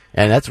website,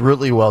 and that's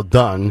really well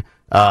done.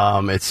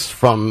 It's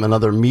from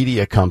another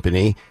media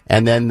company.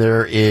 And then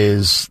there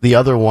is the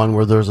other one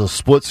where there's a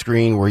split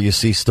screen where you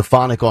see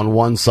Stefanik on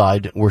one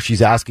side where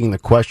she's asking the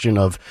question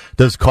of,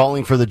 does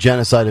calling for the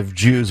genocide of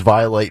Jews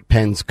violate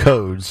Penn's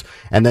codes?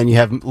 And then you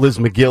have Liz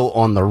McGill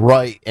on the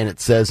right, and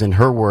it says in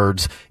her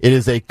words, it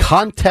is a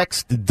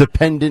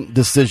context-dependent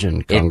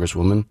decision,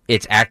 Congresswoman.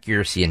 It's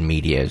Accuracy in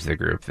Media is the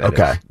group that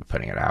is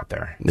putting it out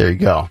there. There you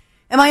go.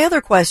 And my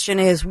other question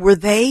is, were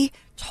they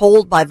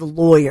told by the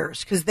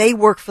lawyers, because they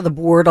work for the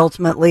board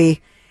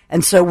ultimately,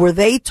 and so were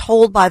they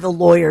told by the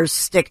lawyers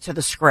stick to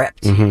the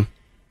script? Mm-hmm.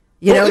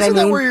 You know what I mean? Isn't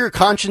that where your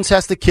conscience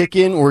has to kick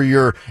in, or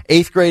your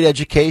 8th grade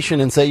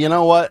education, and say, you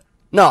know what?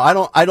 No,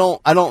 I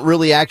don't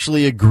really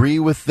actually agree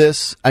with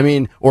this.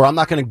 Or I'm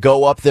not going to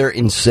go up there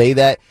and say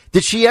that.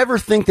 Did she ever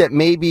think that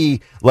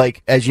maybe,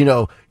 like, as you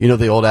know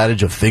the old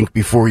adage of think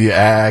before you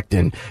act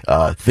and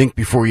think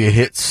before you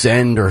hit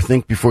send or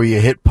think before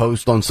you hit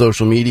post on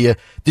social media?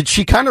 Did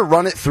she kind of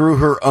run it through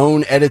her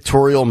own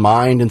editorial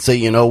mind and say,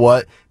 you know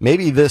what,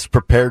 maybe this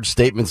prepared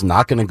statement's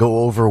not going to go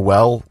over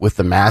well with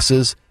the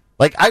masses?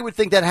 Like, I would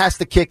think that has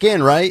to kick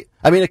in, right?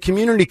 A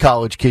community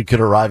college kid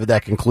could arrive at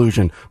that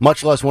conclusion,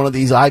 much less one of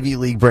these Ivy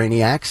League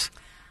brainiacs.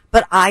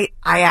 But I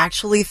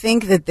actually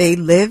think that they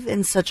live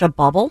in such a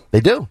bubble.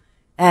 They do.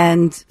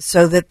 And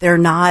so that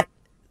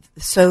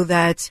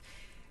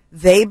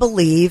they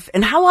believe,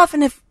 and how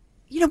often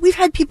we've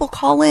had people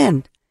call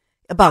in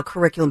about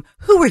curriculum.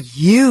 Who are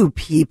you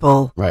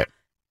people? Right.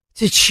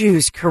 To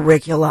choose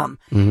curriculum.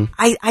 Mm-hmm.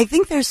 I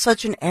think there's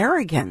such an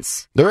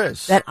arrogance. There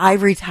is. That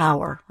ivory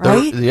tower,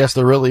 right? Yes,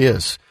 there really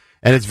is.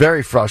 And it's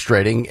very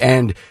frustrating.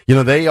 And,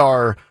 they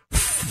are,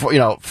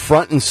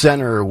 front and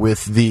center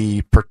with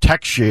the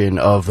protection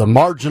of the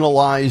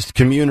marginalized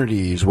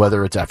communities,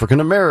 whether it's African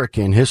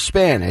American,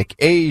 Hispanic,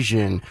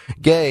 Asian,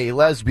 gay,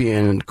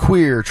 lesbian,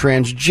 queer,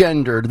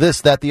 transgendered,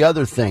 this, that, the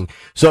other thing.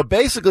 So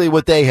basically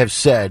what they have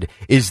said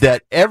is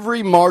that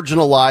every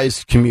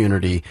marginalized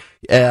community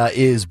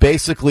is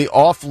basically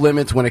off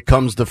limits when it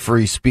comes to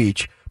free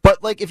speech.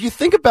 But, like, if you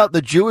think about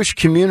the Jewish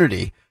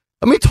community,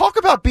 I mean, talk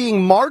about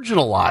being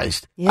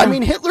marginalized. Yeah. I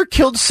mean, Hitler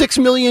killed 6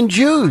 million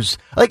Jews.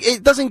 Like,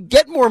 it doesn't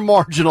get more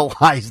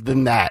marginalized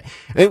than that.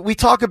 And we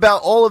talk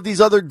about all of these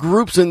other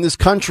groups in this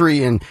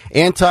country and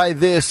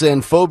anti-this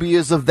and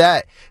phobias of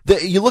that.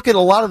 You look at a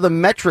lot of the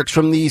metrics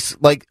from these,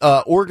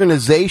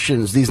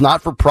 organizations, these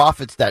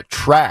not-for-profits that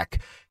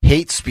track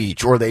hate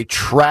speech or they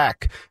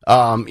track,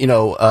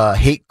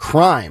 hate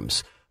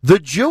crimes. The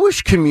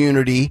Jewish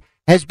community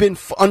has been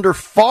under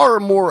far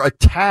more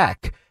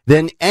attack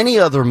than any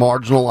other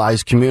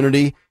marginalized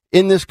community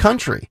in this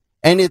country.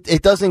 And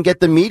it doesn't get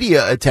the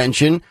media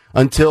attention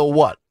until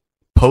what?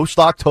 Post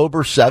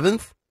October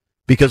 7th?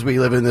 Because we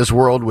live in this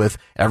world with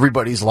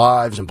everybody's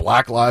lives and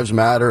Black Lives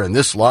Matter and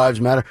this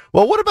lives matter.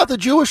 Well, what about the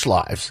Jewish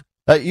lives?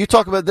 You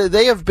talk about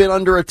they have been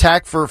under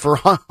attack for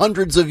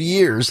hundreds of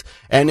years,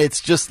 and it's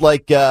just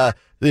like they're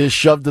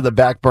shoved to the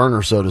back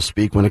burner, so to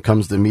speak, when it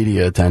comes to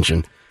media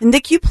attention. And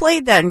Nick, you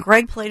played that, and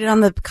Greg played it on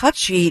the cut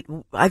sheet.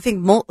 I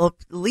think at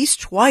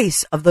least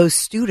twice of those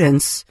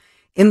students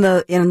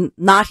in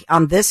not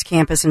on this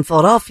campus in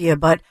Philadelphia,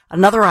 but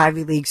another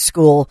Ivy League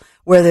school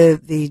where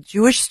the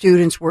Jewish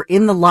students were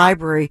in the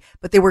library,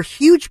 but they were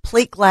huge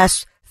plate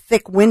glass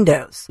thick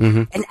windows.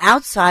 Mm-hmm. And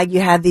outside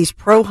you had these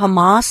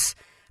pro-Hamas,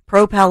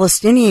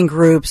 pro-Palestinian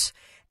groups,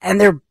 and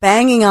they're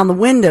banging on the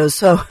windows.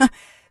 So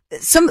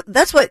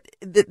that's what,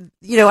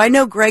 I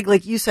know, Greg,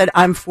 like you said,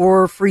 I'm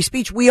for free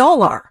speech. We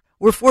all are.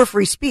 We're for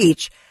free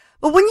speech.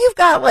 But when you've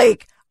got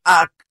like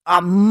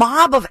a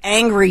mob of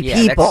angry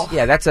people.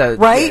 That's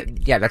right?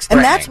 That's threatening.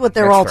 And that's what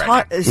they're all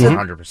talking.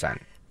 100%.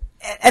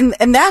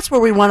 And that's where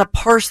we want to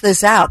parse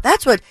this out.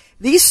 That's what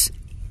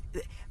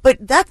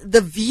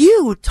the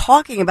View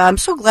talking about. I'm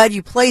so glad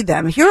you played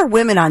them. Here are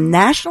women on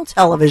national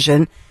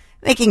television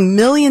making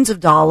millions of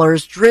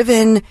dollars,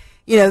 driven,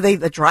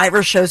 the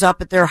driver shows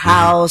up at their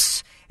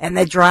house and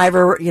the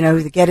driver,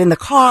 they get in the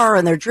car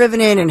and they're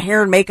driven in and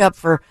hair and makeup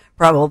for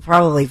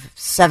probably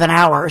 7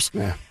 hours.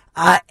 Yeah.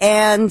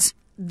 And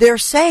they're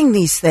saying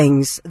these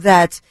things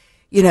that,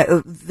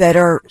 that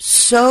are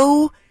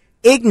so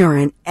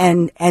ignorant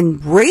and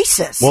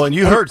racist. Well, and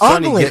you heard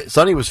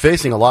Sonny was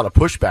facing a lot of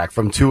pushback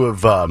from two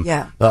of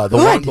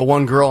the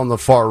one girl on the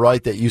far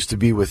right that used to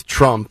be with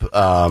Trump,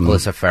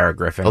 Alyssa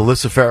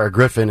Farah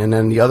Griffin, and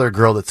then the other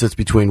girl that sits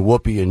between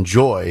Whoopi and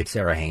Joy,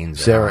 Sarah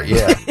Haynes.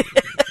 Yeah.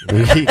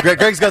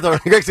 Greg's got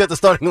the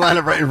starting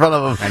lineup right in front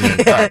of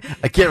him.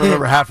 I can't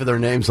remember half of their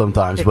names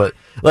sometimes, but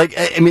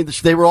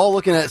they were all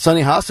looking at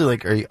Sunny Hostin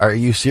like, are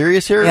you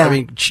serious here? Yeah. I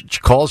mean,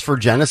 calls for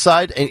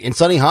genocide, and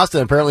Sunny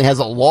Hostin apparently has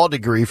a law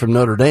degree from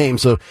Notre Dame,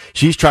 so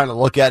she's trying to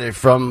look at it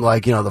from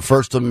the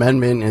First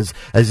Amendment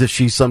as if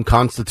she's some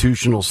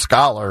constitutional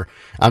scholar.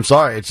 I'm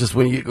sorry, it's just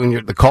when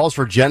you're the calls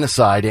for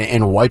genocide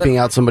and wiping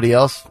out somebody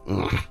else.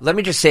 Let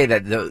me just say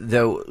that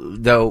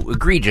though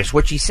egregious,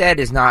 what she said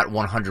is not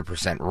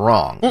 100%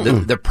 wrong.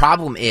 The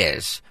problem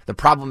is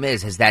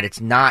that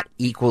it's not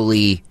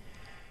equally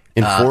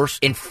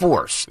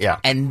enforced. Yeah.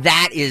 And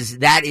that is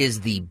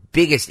the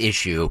biggest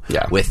issue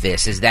with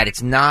this, is that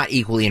it's not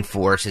equally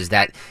enforced, is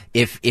that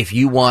if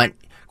you want,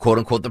 quote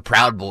unquote, the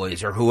Proud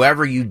Boys or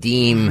whoever you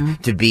deem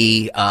to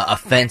be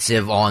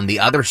offensive on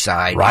the other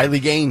side, Riley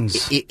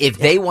Gaines, if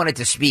they wanted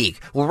to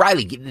speak, well,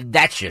 Riley,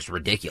 that's just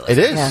ridiculous. It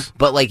is. Yeah.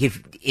 But like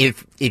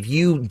if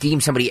you deem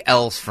somebody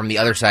else from the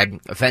other side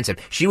offensive,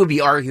 she would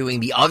be arguing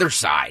the other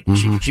side.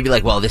 Mm-hmm. She'd be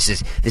like, well, this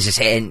is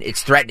and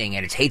it's threatening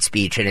and it's hate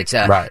speech and it's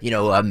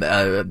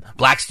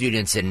black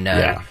students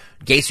and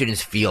gay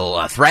students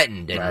feel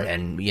threatened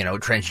and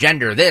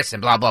transgender this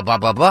and blah blah blah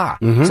blah blah.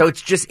 Mm-hmm. So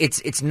it's just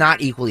it's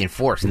not equally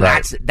enforced. And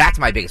that's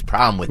my biggest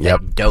problem with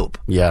that dope.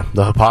 Yeah,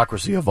 the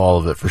hypocrisy of all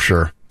of it for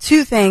sure.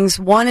 Two things.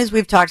 One is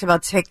we've talked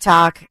about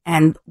TikTok,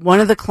 and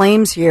one of the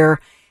claims here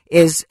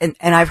is, and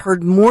I've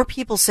heard more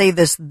people say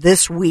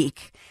this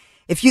week.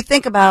 If you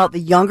think about the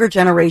younger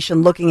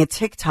generation looking at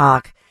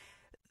TikTok,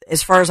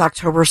 as far as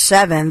October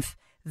 7th,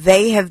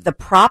 the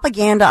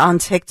propaganda on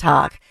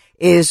TikTok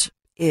is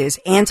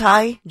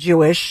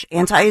anti-Jewish,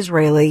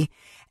 anti-Israeli,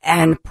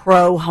 and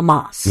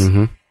pro-Hamas.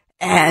 Mm-hmm.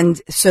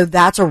 And so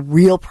that's a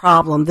real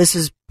problem. This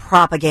is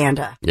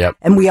propaganda. Yep.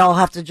 And we all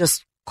have to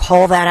just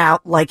call that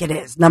out like it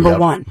is, number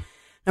one.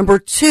 Number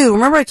two,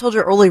 remember I told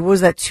you earlier, what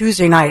was that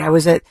Tuesday night? I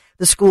was at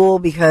the school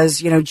because,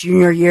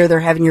 junior year, they're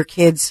having your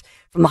kids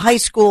from the high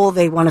school.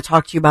 They want to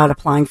talk to you about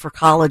applying for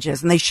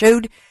colleges. And they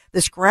showed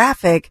this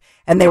graphic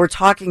and they were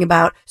talking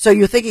about, so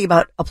you're thinking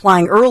about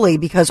applying early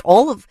because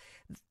all of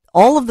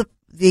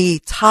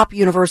the top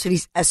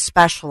universities,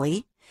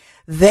 especially,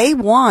 they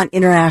want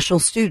international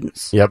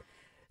students. Yep.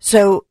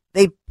 So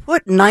they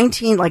put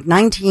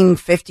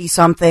 1950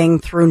 something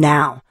through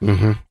now.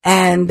 Mm-hmm.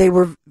 And they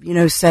were,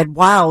 said,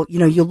 wow,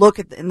 you look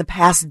at in the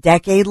past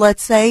decade,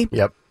 let's say,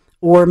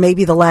 or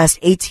maybe the last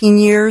 18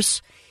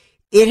 years,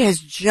 it has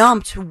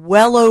jumped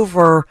well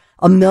over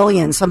 1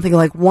 million, something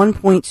like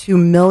 1.2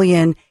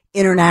 million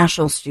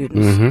international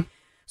students. Mm-hmm.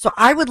 So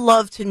I would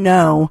love to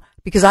know,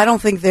 because I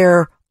don't think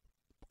they're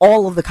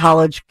all of the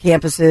college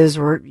campuses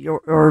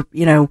or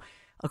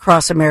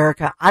across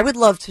America. I would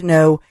love to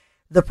know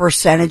the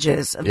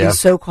percentages of these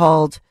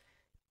so-called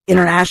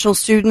international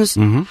students,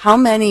 how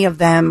many of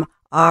them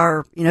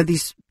are,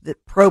 these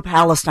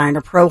pro-Palestine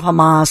or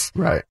pro-Hamas,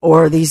 right,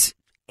 or these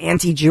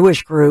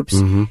anti-Jewish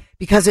groups,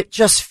 because it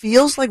just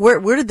feels like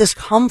where did this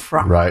come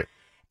from? Right.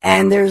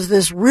 And there's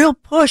this real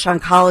push on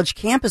college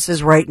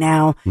campuses right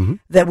now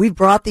that we've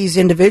brought these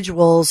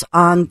individuals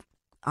on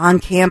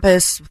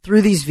campus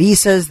through these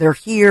visas. They're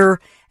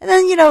here. And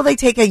then, they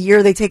take a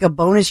year, they take a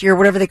bonus year,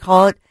 whatever they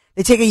call it.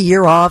 They take a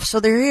year off. So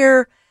they're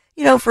here,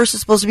 first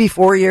it's supposed to be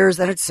 4 years,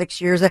 then it's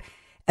 6 years.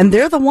 And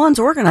they're the ones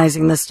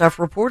organizing this stuff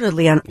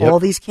reportedly on all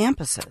these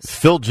campuses.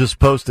 Phil just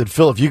posted.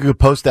 Phil, if you could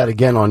post that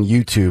again on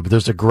YouTube,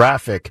 there's a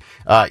graphic,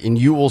 and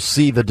you will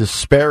see the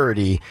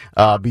disparity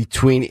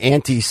between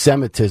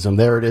anti-Semitism.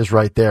 There it is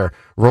right there.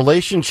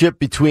 Relationship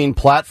between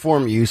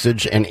platform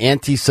usage and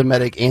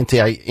anti-Semitic,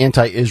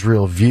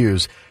 anti-Israel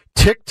views.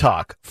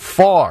 TikTok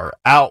far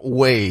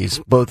outweighs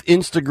both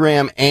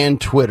Instagram and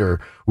Twitter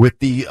with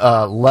the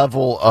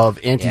level of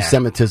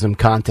anti-Semitism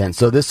content.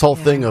 So this whole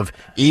thing of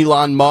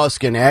Elon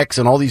Musk and X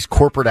and all these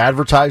corporate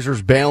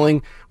advertisers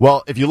bailing,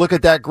 well, if you look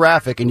at that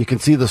graphic and you can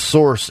see the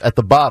source at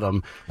the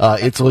bottom,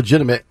 it's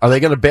legitimate. Are they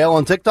going to bail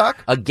on TikTok?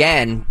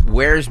 Again,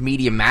 where's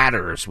Media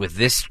Matters with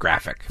this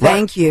graphic?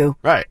 Thank you.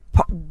 Right.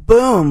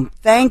 Boom.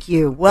 Thank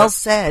you. Well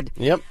said.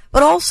 Yep.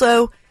 But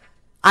also,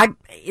 I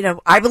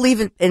believe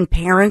in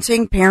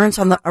parenting. Parents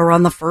are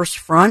on the first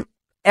front.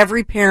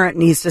 Every parent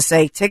needs to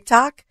say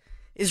TikTok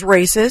is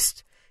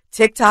racist.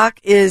 TikTok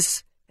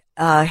is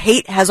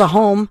hate has a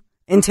home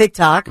in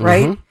TikTok,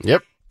 right?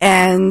 Yep.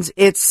 And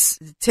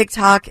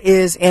TikTok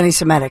is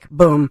anti-Semitic.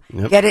 Boom.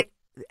 Yep. Get it?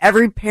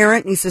 Every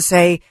parent needs to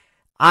say,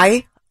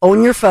 I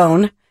own your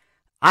phone.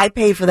 I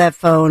pay for that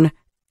phone.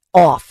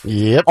 Off.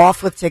 Yep.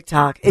 Off with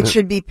TikTok. It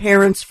should be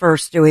parents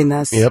first doing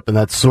this. Yep, and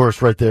that source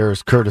right there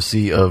is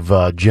courtesy of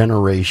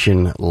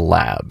Generation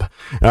Lab.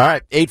 All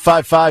right,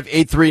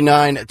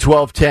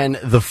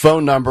 855-839-1210, the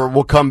phone number.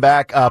 We'll come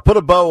back, put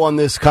a bow on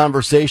this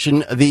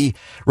conversation. The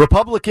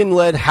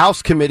Republican-led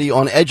House Committee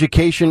on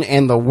Education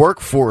and the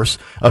Workforce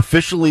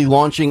officially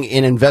launching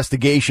an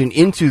investigation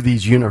into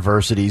these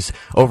universities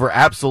over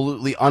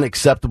absolutely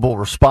unacceptable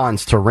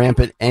response to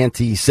rampant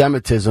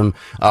anti-Semitism.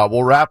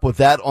 We'll wrap with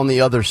that on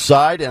the other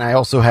side, and I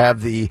also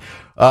have the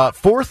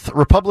fourth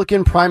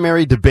Republican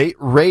primary debate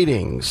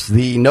ratings.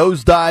 The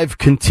nosedive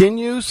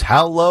continues.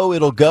 How low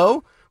it'll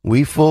go,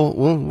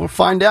 we'll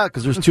find out,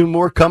 because there's two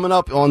more coming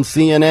up on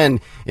CNN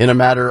in a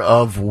matter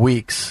of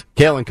weeks.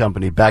 Kayal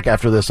Company back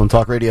after this on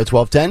Talk Radio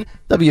 1210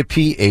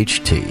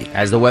 WPHT.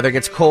 As the weather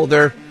gets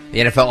colder, the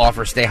NFL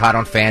offers Stay Hot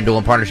on FanDuel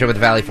in partnership with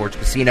Valley Forge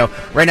Casino.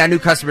 Right now, new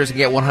customers can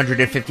get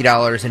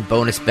 $150 in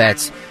bonus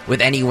bets with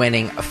any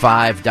winning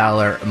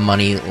 $5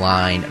 money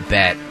line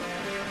bet.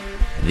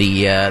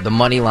 The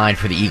money line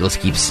for the Eagles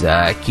keeps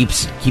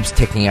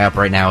ticking up.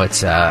 Right now,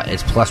 it's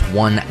plus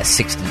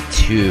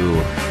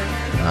 162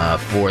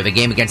 for the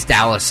game against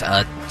Dallas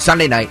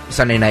Sunday night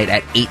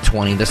at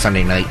 8:20. The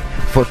Sunday night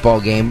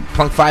football game.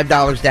 Plunk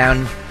 $5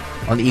 down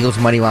on the Eagles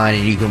money line,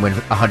 and you can win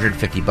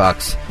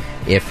 $150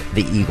 if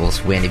the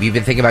Eagles win. If you've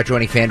been thinking about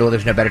joining FanDuel,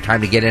 there's no better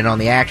time to get in on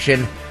the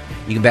action.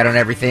 You can bet on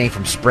everything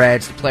from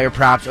spreads to player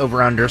props,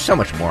 over/under, so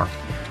much more.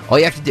 All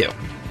you have to do,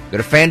 go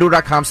to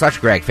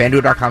FanDuel.com/Greg.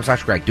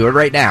 FanDuel.com/Greg. Do it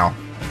right now.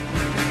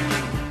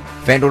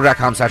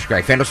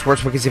 FanDuel.com/Greg. FanDuel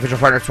Sportsbook is the official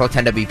partner of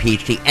 1210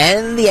 WPHT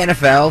and the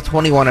NFL.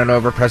 21 and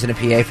over. President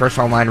PA. First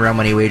online real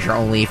money wager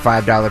only.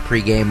 $5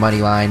 pregame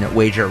money line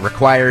wager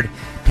required.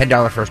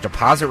 $10 first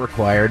deposit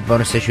required.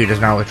 Bonus issue does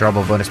not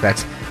withdrawable bonus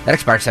bets that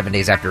expire 7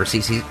 days after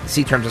receipt.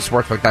 See terms at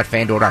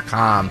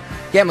sportsbook.fanduel.com.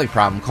 Gambling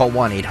problem? Call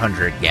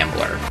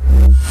 1-800-GAMBLER.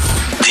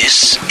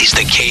 This is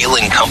the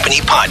Kayal Company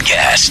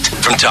podcast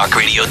from Talk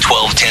Radio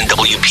 1210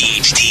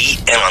 WPHT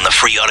and on the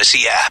free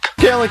Odyssey app.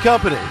 Kayal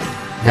Company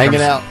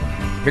hanging out.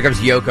 Here comes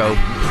Yoko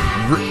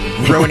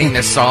ruining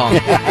this song.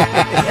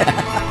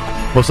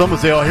 Well, some would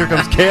say, "Oh, here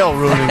comes Kayal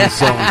ruining this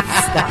song."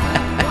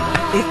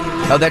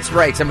 Oh, that's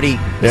right. Somebody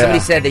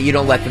said that you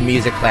don't let the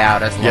music play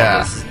out as long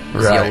as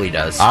Zioli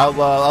does.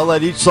 I'll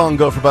let each song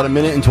go for about 1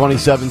 minute and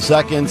 27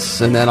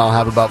 seconds, and then I'll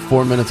have about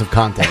 4 minutes of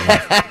content.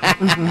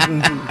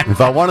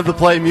 If I wanted to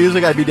play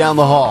music, I'd be down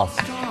the hall.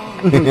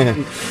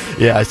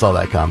 Yeah, I saw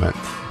that comment.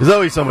 There's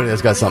always somebody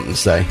that's got something to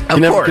say.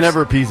 You can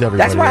never appease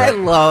everybody. That's why I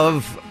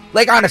love,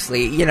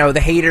 honestly, the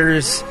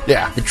haters,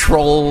 the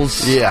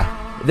trolls,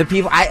 the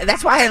people.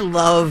 That's why I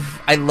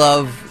love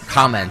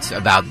comments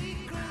about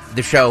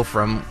the show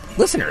from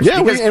listeners.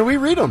 Yeah, we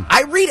read them.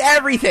 I read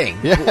everything.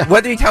 Yeah.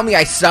 Whether you tell me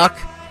I suck.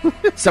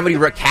 Somebody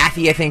wrote,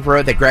 Kathy, I think,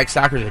 wrote that Greg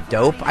Stocker's a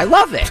dope. I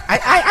love it.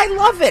 I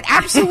love it.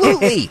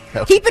 Absolutely.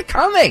 Keep it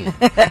coming.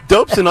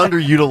 Dope's an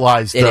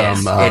underutilized It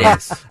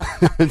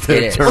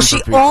is. Well,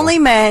 she only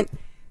meant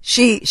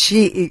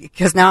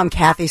because now I'm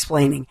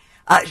Kathy-splaining.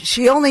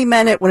 She only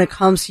meant it when it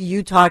comes to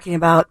you talking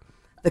about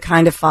the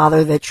kind of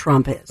father that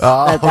Trump is.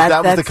 Oh,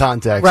 that was the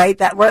context. Right?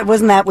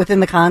 Wasn't that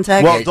within the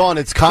context? Well, Dawn,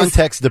 it's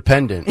context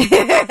dependent. Good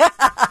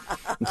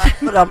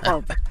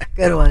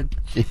one.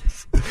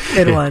 Jeez.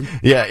 Good one.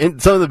 Yeah,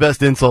 some of the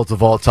best insults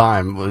of all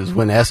time was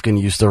when Eskin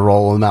used to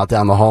roll them out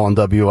down the hall on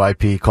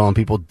WIP, calling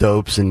people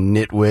dopes and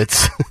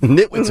nitwits.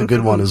 Nitwit's a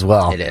good one as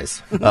well. It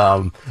is.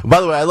 By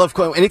the way, I love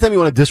calling, anytime you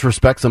want to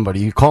disrespect somebody,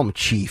 you call them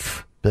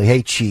Chief. Be like,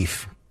 hey,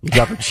 Chief. You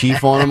drop a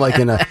chief on them, like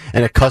in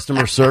a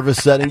customer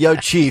service setting. Yo,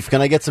 Chief,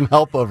 can I get some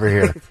help over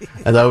here?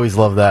 And I always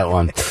love that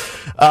one.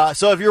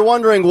 So if you're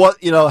wondering what,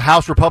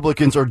 House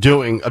Republicans are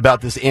doing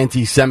about this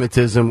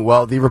anti-Semitism,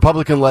 well, the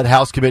Republican-led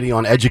House Committee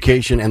on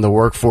Education and the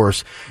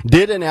Workforce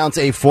did announce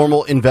a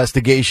formal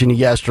investigation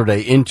yesterday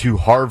into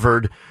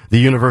Harvard, the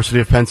University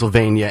of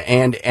Pennsylvania,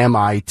 and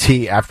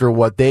MIT after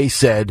what they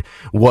said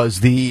was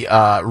the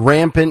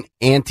rampant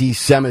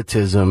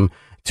anti-Semitism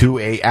to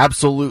a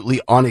absolutely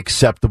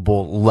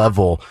unacceptable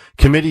level.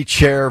 Committee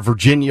Chair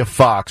Virginia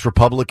Fox,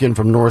 Republican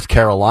from North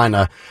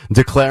Carolina,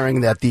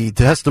 declaring that the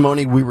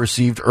testimony we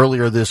received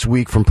earlier this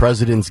week from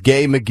Presidents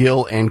Gay,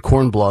 McGill, and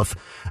Kornbluth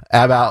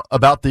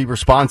about the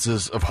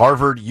responses of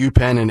Harvard,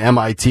 UPenn, and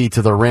MIT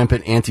to the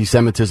rampant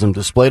anti-Semitism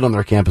displayed on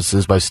their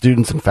campuses by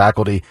students and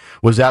faculty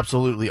was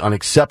absolutely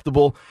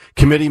unacceptable.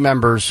 Committee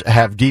members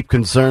have deep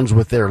concerns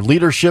with their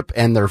leadership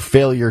and their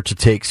failure to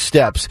take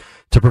steps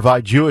to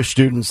provide Jewish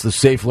students the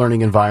safe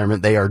learning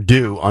environment they are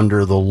due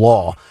under the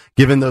law.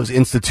 Given those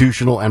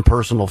institutional and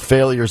personal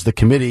failures, the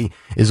committee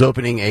is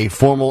opening a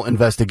formal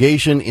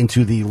investigation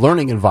into the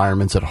learning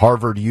environments at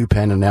Harvard,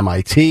 UPenn, and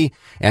MIT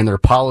and their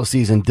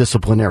policies and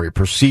disciplinary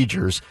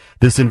procedures.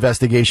 This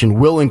investigation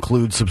will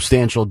include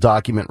substantial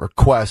document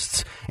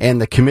requests,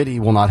 and the committee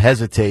will not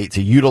hesitate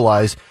to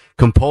utilize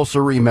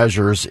compulsory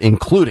measures,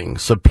 including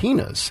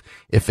subpoenas,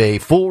 if a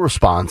full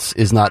response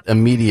is not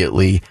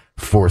immediately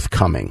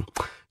forthcoming.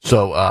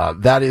 So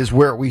that is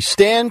where we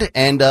stand,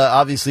 and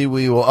obviously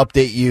we will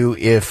update you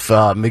if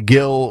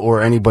McGill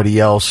or anybody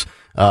else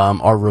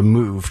are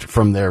removed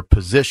from their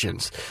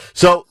positions.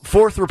 So,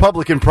 fourth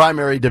Republican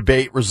primary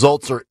debate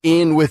results are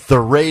in with the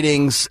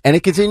ratings, and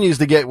it continues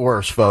to get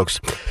worse, folks.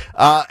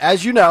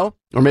 As you know,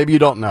 or maybe you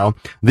don't know,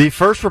 the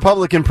first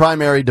Republican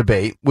primary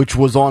debate, which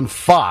was on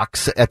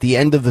Fox at the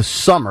end of the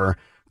summer,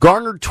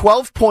 garnered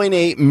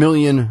 12.8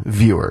 million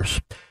viewers.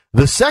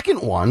 The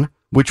second one,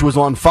 which was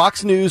on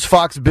Fox News,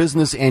 Fox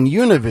Business, and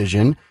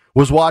Univision,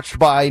 was watched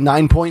by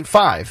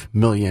 9.5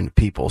 million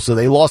people. So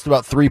they lost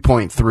about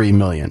 3.3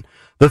 million.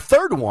 The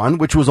third one,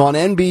 which was on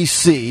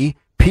NBC,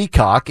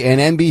 Peacock,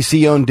 and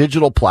NBC-owned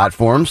digital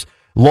platforms,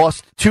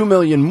 lost 2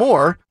 million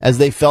more as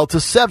they fell to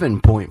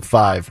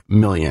 7.5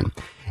 million.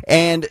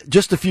 And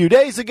just a few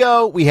days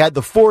ago, we had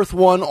the fourth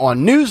one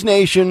on News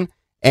Nation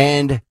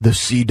and the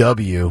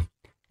CW.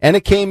 And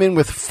it came in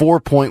with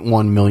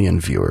 4.1 million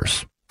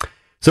viewers.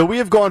 So we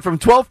have gone from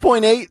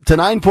 12.8 to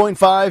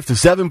 9.5 to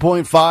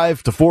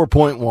 7.5 to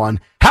 4.1.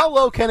 How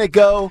low can it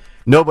go?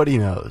 Nobody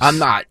knows. I'm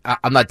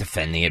not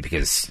defending it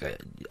because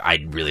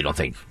I really don't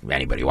think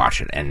anybody watched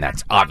it, and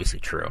that's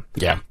obviously true.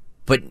 Yeah.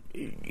 But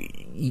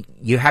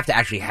you have to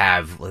actually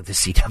have the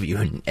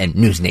CW and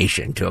News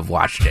Nation to have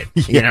watched it.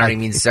 You know what I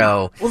mean?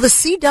 So well, the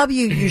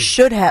CW you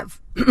should have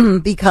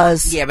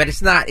because but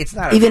it's not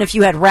even if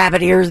you had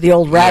rabbit ears, the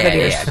old rabbit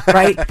ears,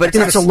 right? But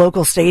it's a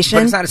local station.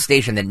 But it's not a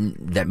station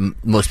that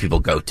most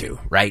people go to,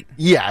 right?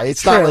 Yeah,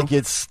 it's not like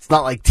it's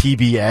not like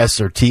TBS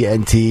or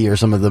TNT or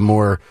some of the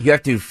more you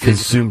have to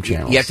consume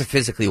channels. You have to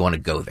physically want to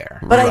go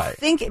there. But I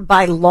think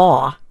by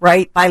law,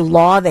 right? By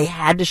law, they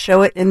had to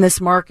show it in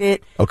this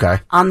market. Okay.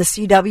 On the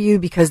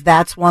CW because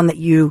that's one that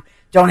you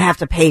don't have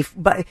to pay.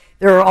 But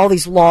there are all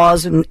these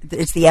laws, and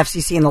it's the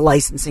FCC and the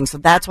licensing. So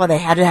that's why they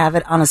had to have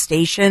it on a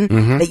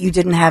station that you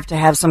didn't have to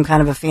have some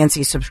kind of a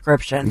fancy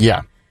subscription.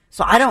 Yeah.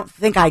 So I don't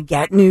think I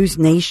get News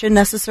Nation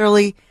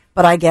necessarily,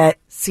 but I get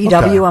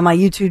CW on my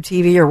YouTube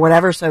TV or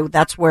whatever. So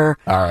that's where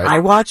I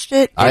watched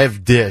it. I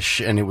have Dish,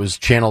 and it was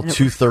channel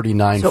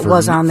 239 so it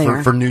was on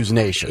there. For News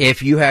Nation.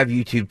 If you have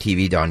YouTube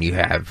TV done, you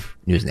have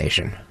News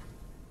Nation.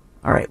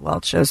 All right, well,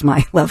 it shows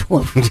my level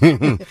of...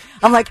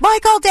 I'm like,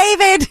 Michael,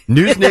 David!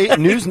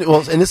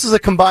 Well, and this is a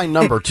combined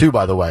number, too,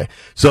 by the way.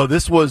 So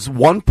this was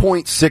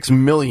 1.6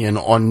 million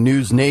on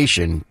News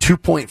Nation,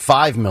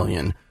 2.5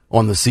 million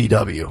on the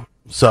CW.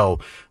 So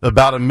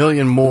about 1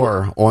 million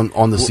more on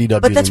the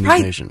CW than News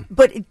Nation.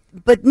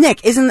 But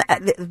Nick,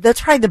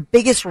 that's probably the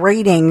biggest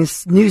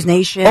ratings News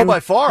Nation by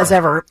far. has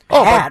ever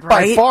had,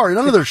 right? By far.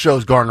 None of their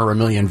shows garner 1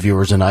 million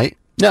viewers a night.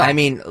 No. I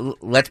mean,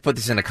 let's put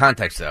this into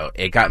context, though.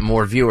 It got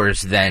more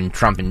viewers than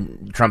Trump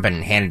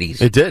and Hannity's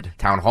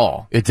town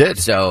hall. It did.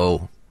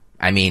 So,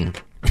 I mean,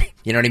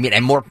 you know what I mean?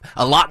 And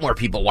a lot more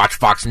people watch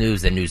Fox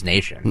News than News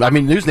Nation. I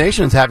mean, News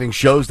Nation's having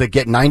shows that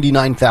get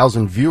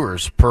 99,000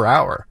 viewers per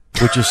hour,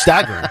 which is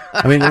staggering.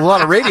 I mean, a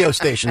lot of radio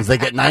stations, they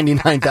get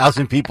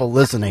 99,000 people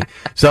listening.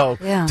 So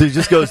it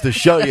just goes to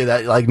show you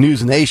that, like,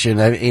 News Nation,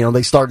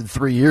 they started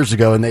 3 years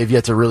ago, and they've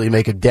yet to really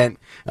make a dent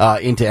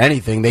into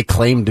anything. They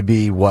claim to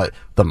be,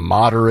 the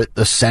moderate,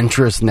 the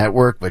centrist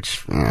network,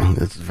 which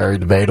is very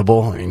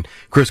debatable. I mean,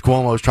 Chris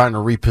Cuomo is trying to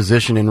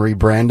reposition and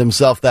rebrand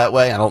himself that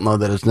way. I don't know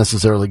that it's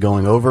necessarily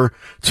going over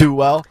too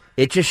well.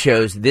 This just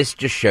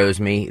shows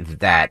me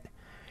that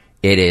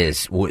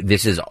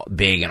this is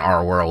big in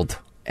our world.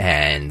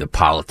 and the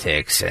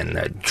politics and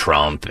the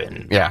Trump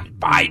and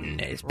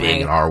Biden is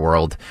big in our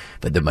world,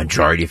 but the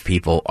majority of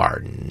people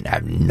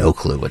have no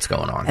clue what's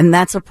going on. And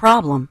that's a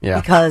problem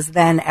because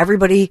then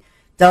everybody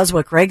does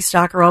what Greg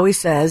Stocker always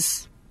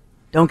says,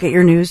 don't get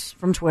your news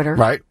from Twitter.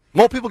 Right.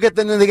 Well, people get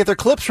their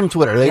clips from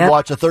Twitter. They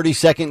watch a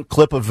 30-second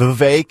clip of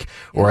Vivek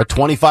or a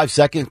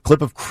 25-second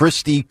clip of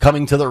Christie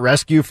coming to the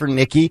rescue for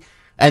Nikki,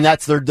 and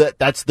that's their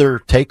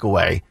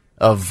takeaway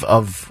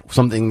of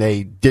something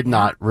they did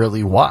not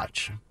really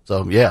watch.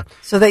 So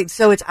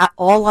so it's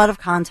all out of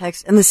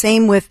context, and the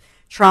same with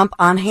Trump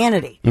on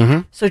Hannity.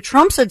 Mm-hmm. So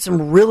Trump said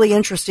some really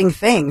interesting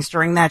things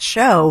during that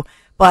show,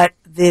 but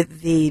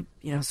the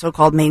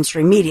so-called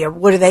mainstream media,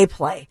 what do they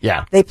play?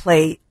 Yeah, they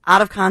play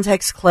out of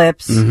context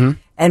clips. Mm-hmm.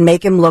 And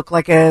make him look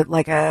like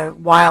a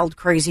wild,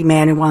 crazy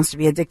man who wants to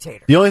be a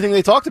dictator. The only thing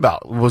they talked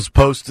about was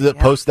post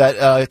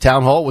that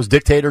town hall was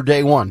Dictator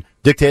Day One.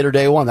 Dictator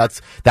Day One.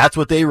 That's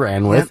what they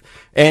ran with.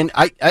 And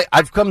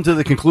I've come to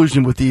the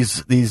conclusion with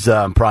these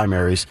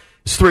primaries.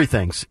 It's three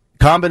things: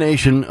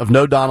 combination of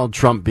no Donald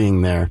Trump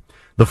being there,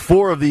 the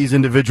four of these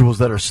individuals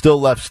that are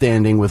still left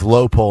standing with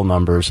low poll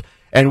numbers,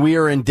 and we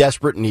are in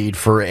desperate need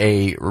for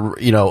a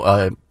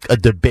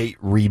debate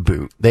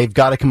reboot. They've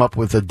got to come up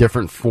with a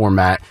different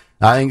format.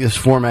 I think this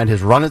format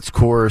has run its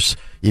course.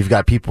 You've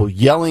got people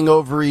yelling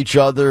over each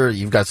other.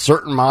 You've got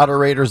certain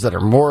moderators that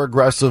are more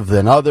aggressive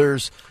than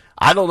others.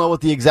 I don't know what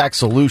the exact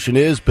solution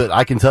is, but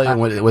I can tell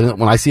you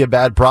when I see a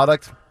bad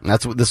product,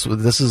 that's what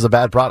this is a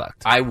bad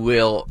product. I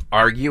will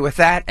argue with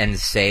that and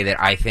say that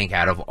I think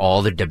out of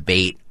all the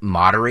debate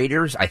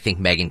moderators, I think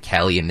Megyn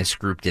Kelly in this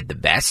group did the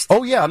best.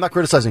 Oh, yeah, I'm not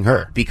criticizing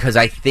her. Because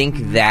I think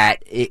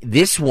that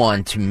this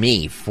one, to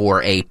me,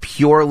 for a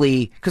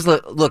purely... Because,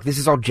 look, this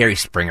is all Jerry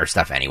Springer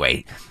stuff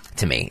anyway,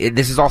 to me.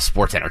 This is all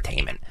sports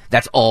entertainment.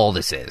 That's all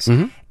this is.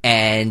 Mm-hmm.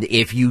 And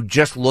if you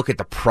just look at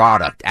the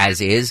product as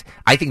is,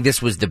 I think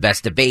this was the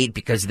best debate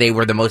because they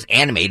were the most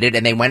animated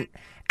and they went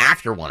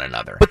after one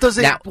another. But does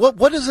it? Now,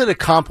 what does it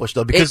accomplish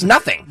though? Because it's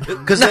nothing.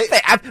 Because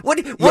what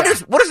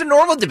does a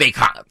normal debate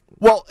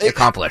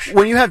accomplish?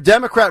 When you have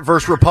Democrat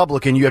versus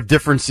Republican, you have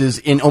differences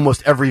in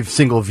almost every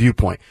single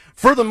viewpoint.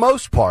 For the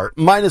most part,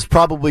 minus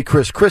probably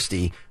Chris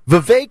Christie,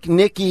 Vivek,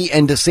 Nikki,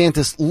 and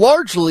DeSantis,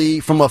 largely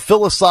from a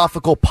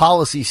philosophical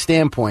policy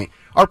standpoint,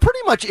 are pretty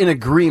much in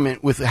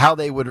agreement with how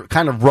they would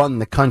kind of run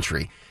the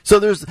country. So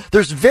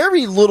there's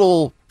very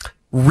little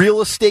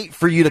real estate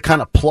for you to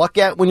kind of pluck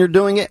at when you're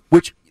doing it,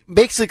 which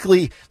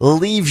basically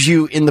leaves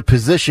you in the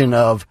position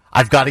of,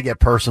 I've got to get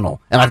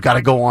personal and I've got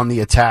to go on the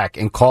attack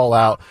and call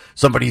out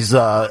somebody's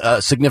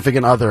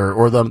significant other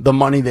or the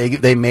money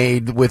they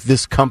made with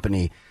this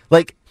company.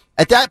 Like,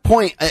 at that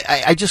point,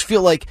 I just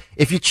feel like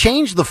if you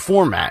change the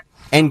format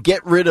and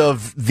get rid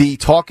of the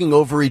talking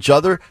over each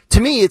other, to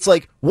me, it's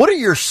like, what are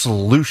your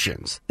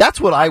solutions? That's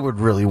what I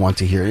would really want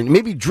to hear. And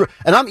maybe,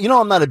 and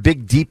I'm not a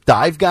big deep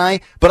dive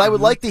guy, but I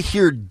would like to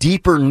hear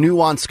deeper,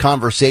 nuanced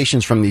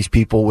conversations from these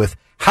people with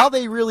how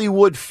they really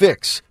would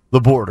fix the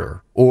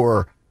border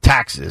or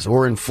taxes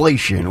or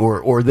inflation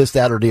or this,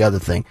 that, or the other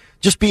thing.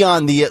 Just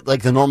beyond the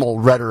normal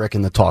rhetoric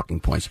and the talking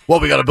points. Well,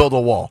 we got to build a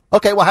wall.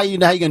 Okay, well, how you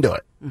going to do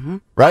it? Mm-hmm.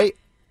 Right?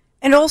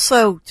 And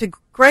also, to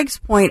Greg's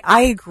point,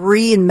 I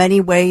agree in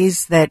many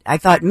ways that I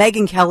thought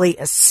Megyn Kelly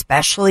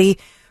especially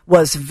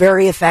was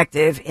very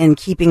effective in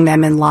keeping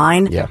them in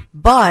line. Yeah.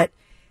 But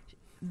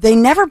they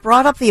never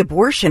brought up the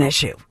abortion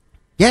issue.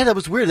 Yeah, that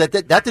was weird.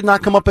 That did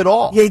not come up at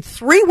all. You had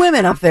three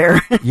women up there.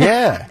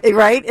 Yeah.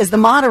 Right? As the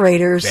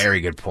moderators.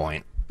 Very good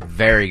point.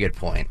 Very good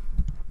point.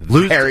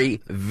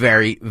 Very,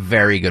 very,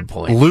 very good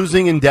point.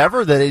 Losing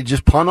endeavor that they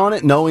just punt on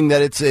it, knowing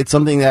that it's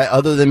something that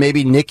other than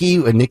maybe Nikki,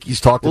 and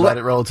Nikki's talked about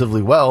it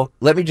relatively well.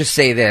 Let me just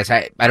say this.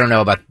 I don't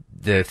know about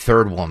the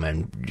third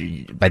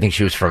woman. I think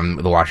she was from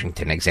the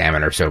Washington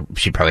Examiner, so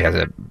she probably has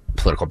a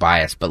political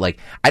bias. But,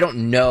 I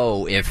don't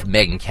know if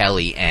Megyn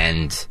Kelly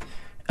and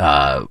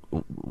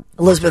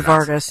Elizabeth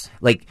Vargas.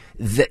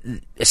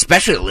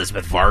 Especially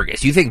Elizabeth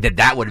Vargas. You think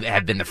that would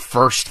have been the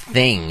first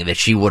thing that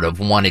she would have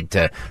wanted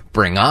to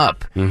bring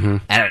up. Mm-hmm.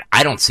 And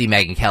I don't see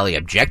Megyn Kelly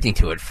objecting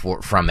to it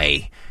from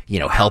a,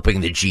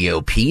 helping the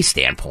GOP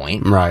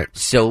standpoint. Right.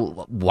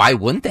 So why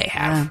wouldn't they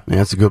have? Yeah,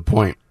 that's a good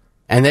point.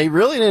 And they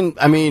really didn't,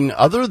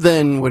 other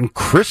than when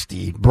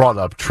Christie brought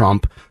up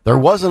Trump, there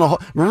wasn't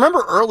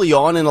remember early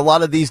on in a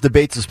lot of these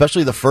debates,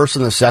 especially the first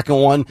and the second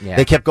one,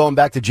 they kept going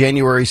back to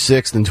January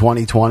 6th in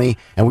 2020,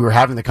 and we were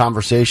having the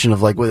conversation of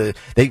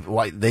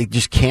they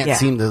just can't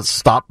seem to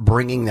stop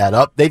bringing that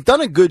up. They've done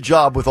a good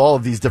job with all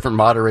of these different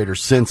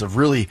moderators since of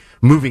really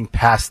moving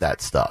past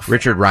that stuff.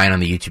 Richard Ryan on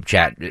the YouTube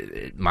chat,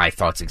 my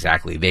thoughts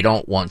exactly. They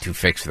don't want to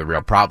fix the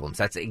real problems.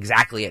 That's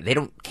exactly it. They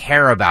don't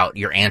care about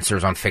your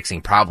answers on fixing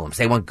problems.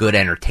 They want good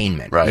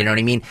entertainment. Right. You know what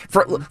I mean?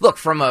 Look,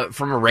 from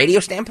a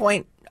radio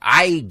standpoint,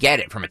 I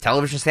get it. From a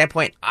television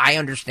standpoint, I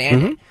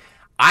understand it.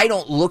 I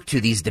don't look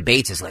to these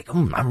debates as like,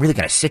 I'm really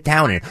going to sit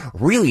down and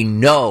really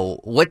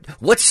know what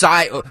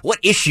side, what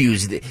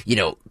issues,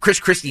 Chris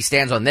Christie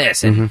stands on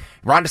this and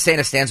Ron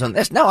DeSantis stands on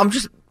this. No, I'm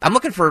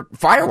looking for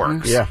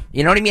fireworks. Yeah.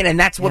 You know what I mean? And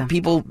that's what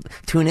people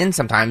tune in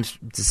sometimes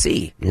to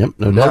see. Yep,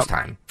 no doubt. Most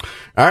time.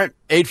 All right,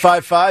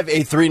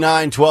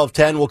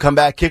 855-839-1210. We'll come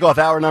back. Kickoff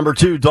hour number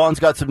 2. Dawn's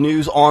got some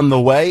news on the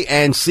way.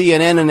 And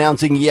CNN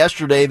announcing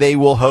yesterday they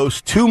will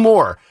host 2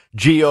 more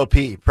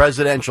GOP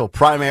presidential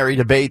primary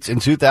debates in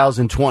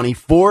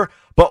 2024.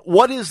 But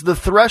what is the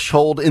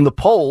threshold in the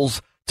polls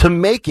to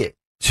make it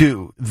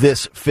to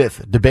this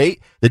 5th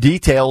debate? The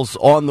details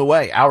on the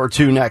way. Hour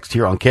 2 next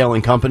here on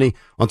Kayal & Company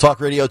on Talk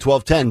Radio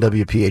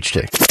 1210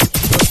 WPHT.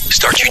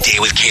 Start your day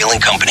with Kayal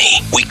 &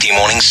 Company. Weekday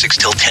mornings 6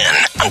 till 10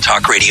 on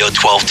Talk Radio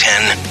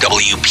 1210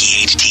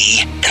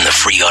 WPHT and the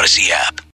free Odyssey app.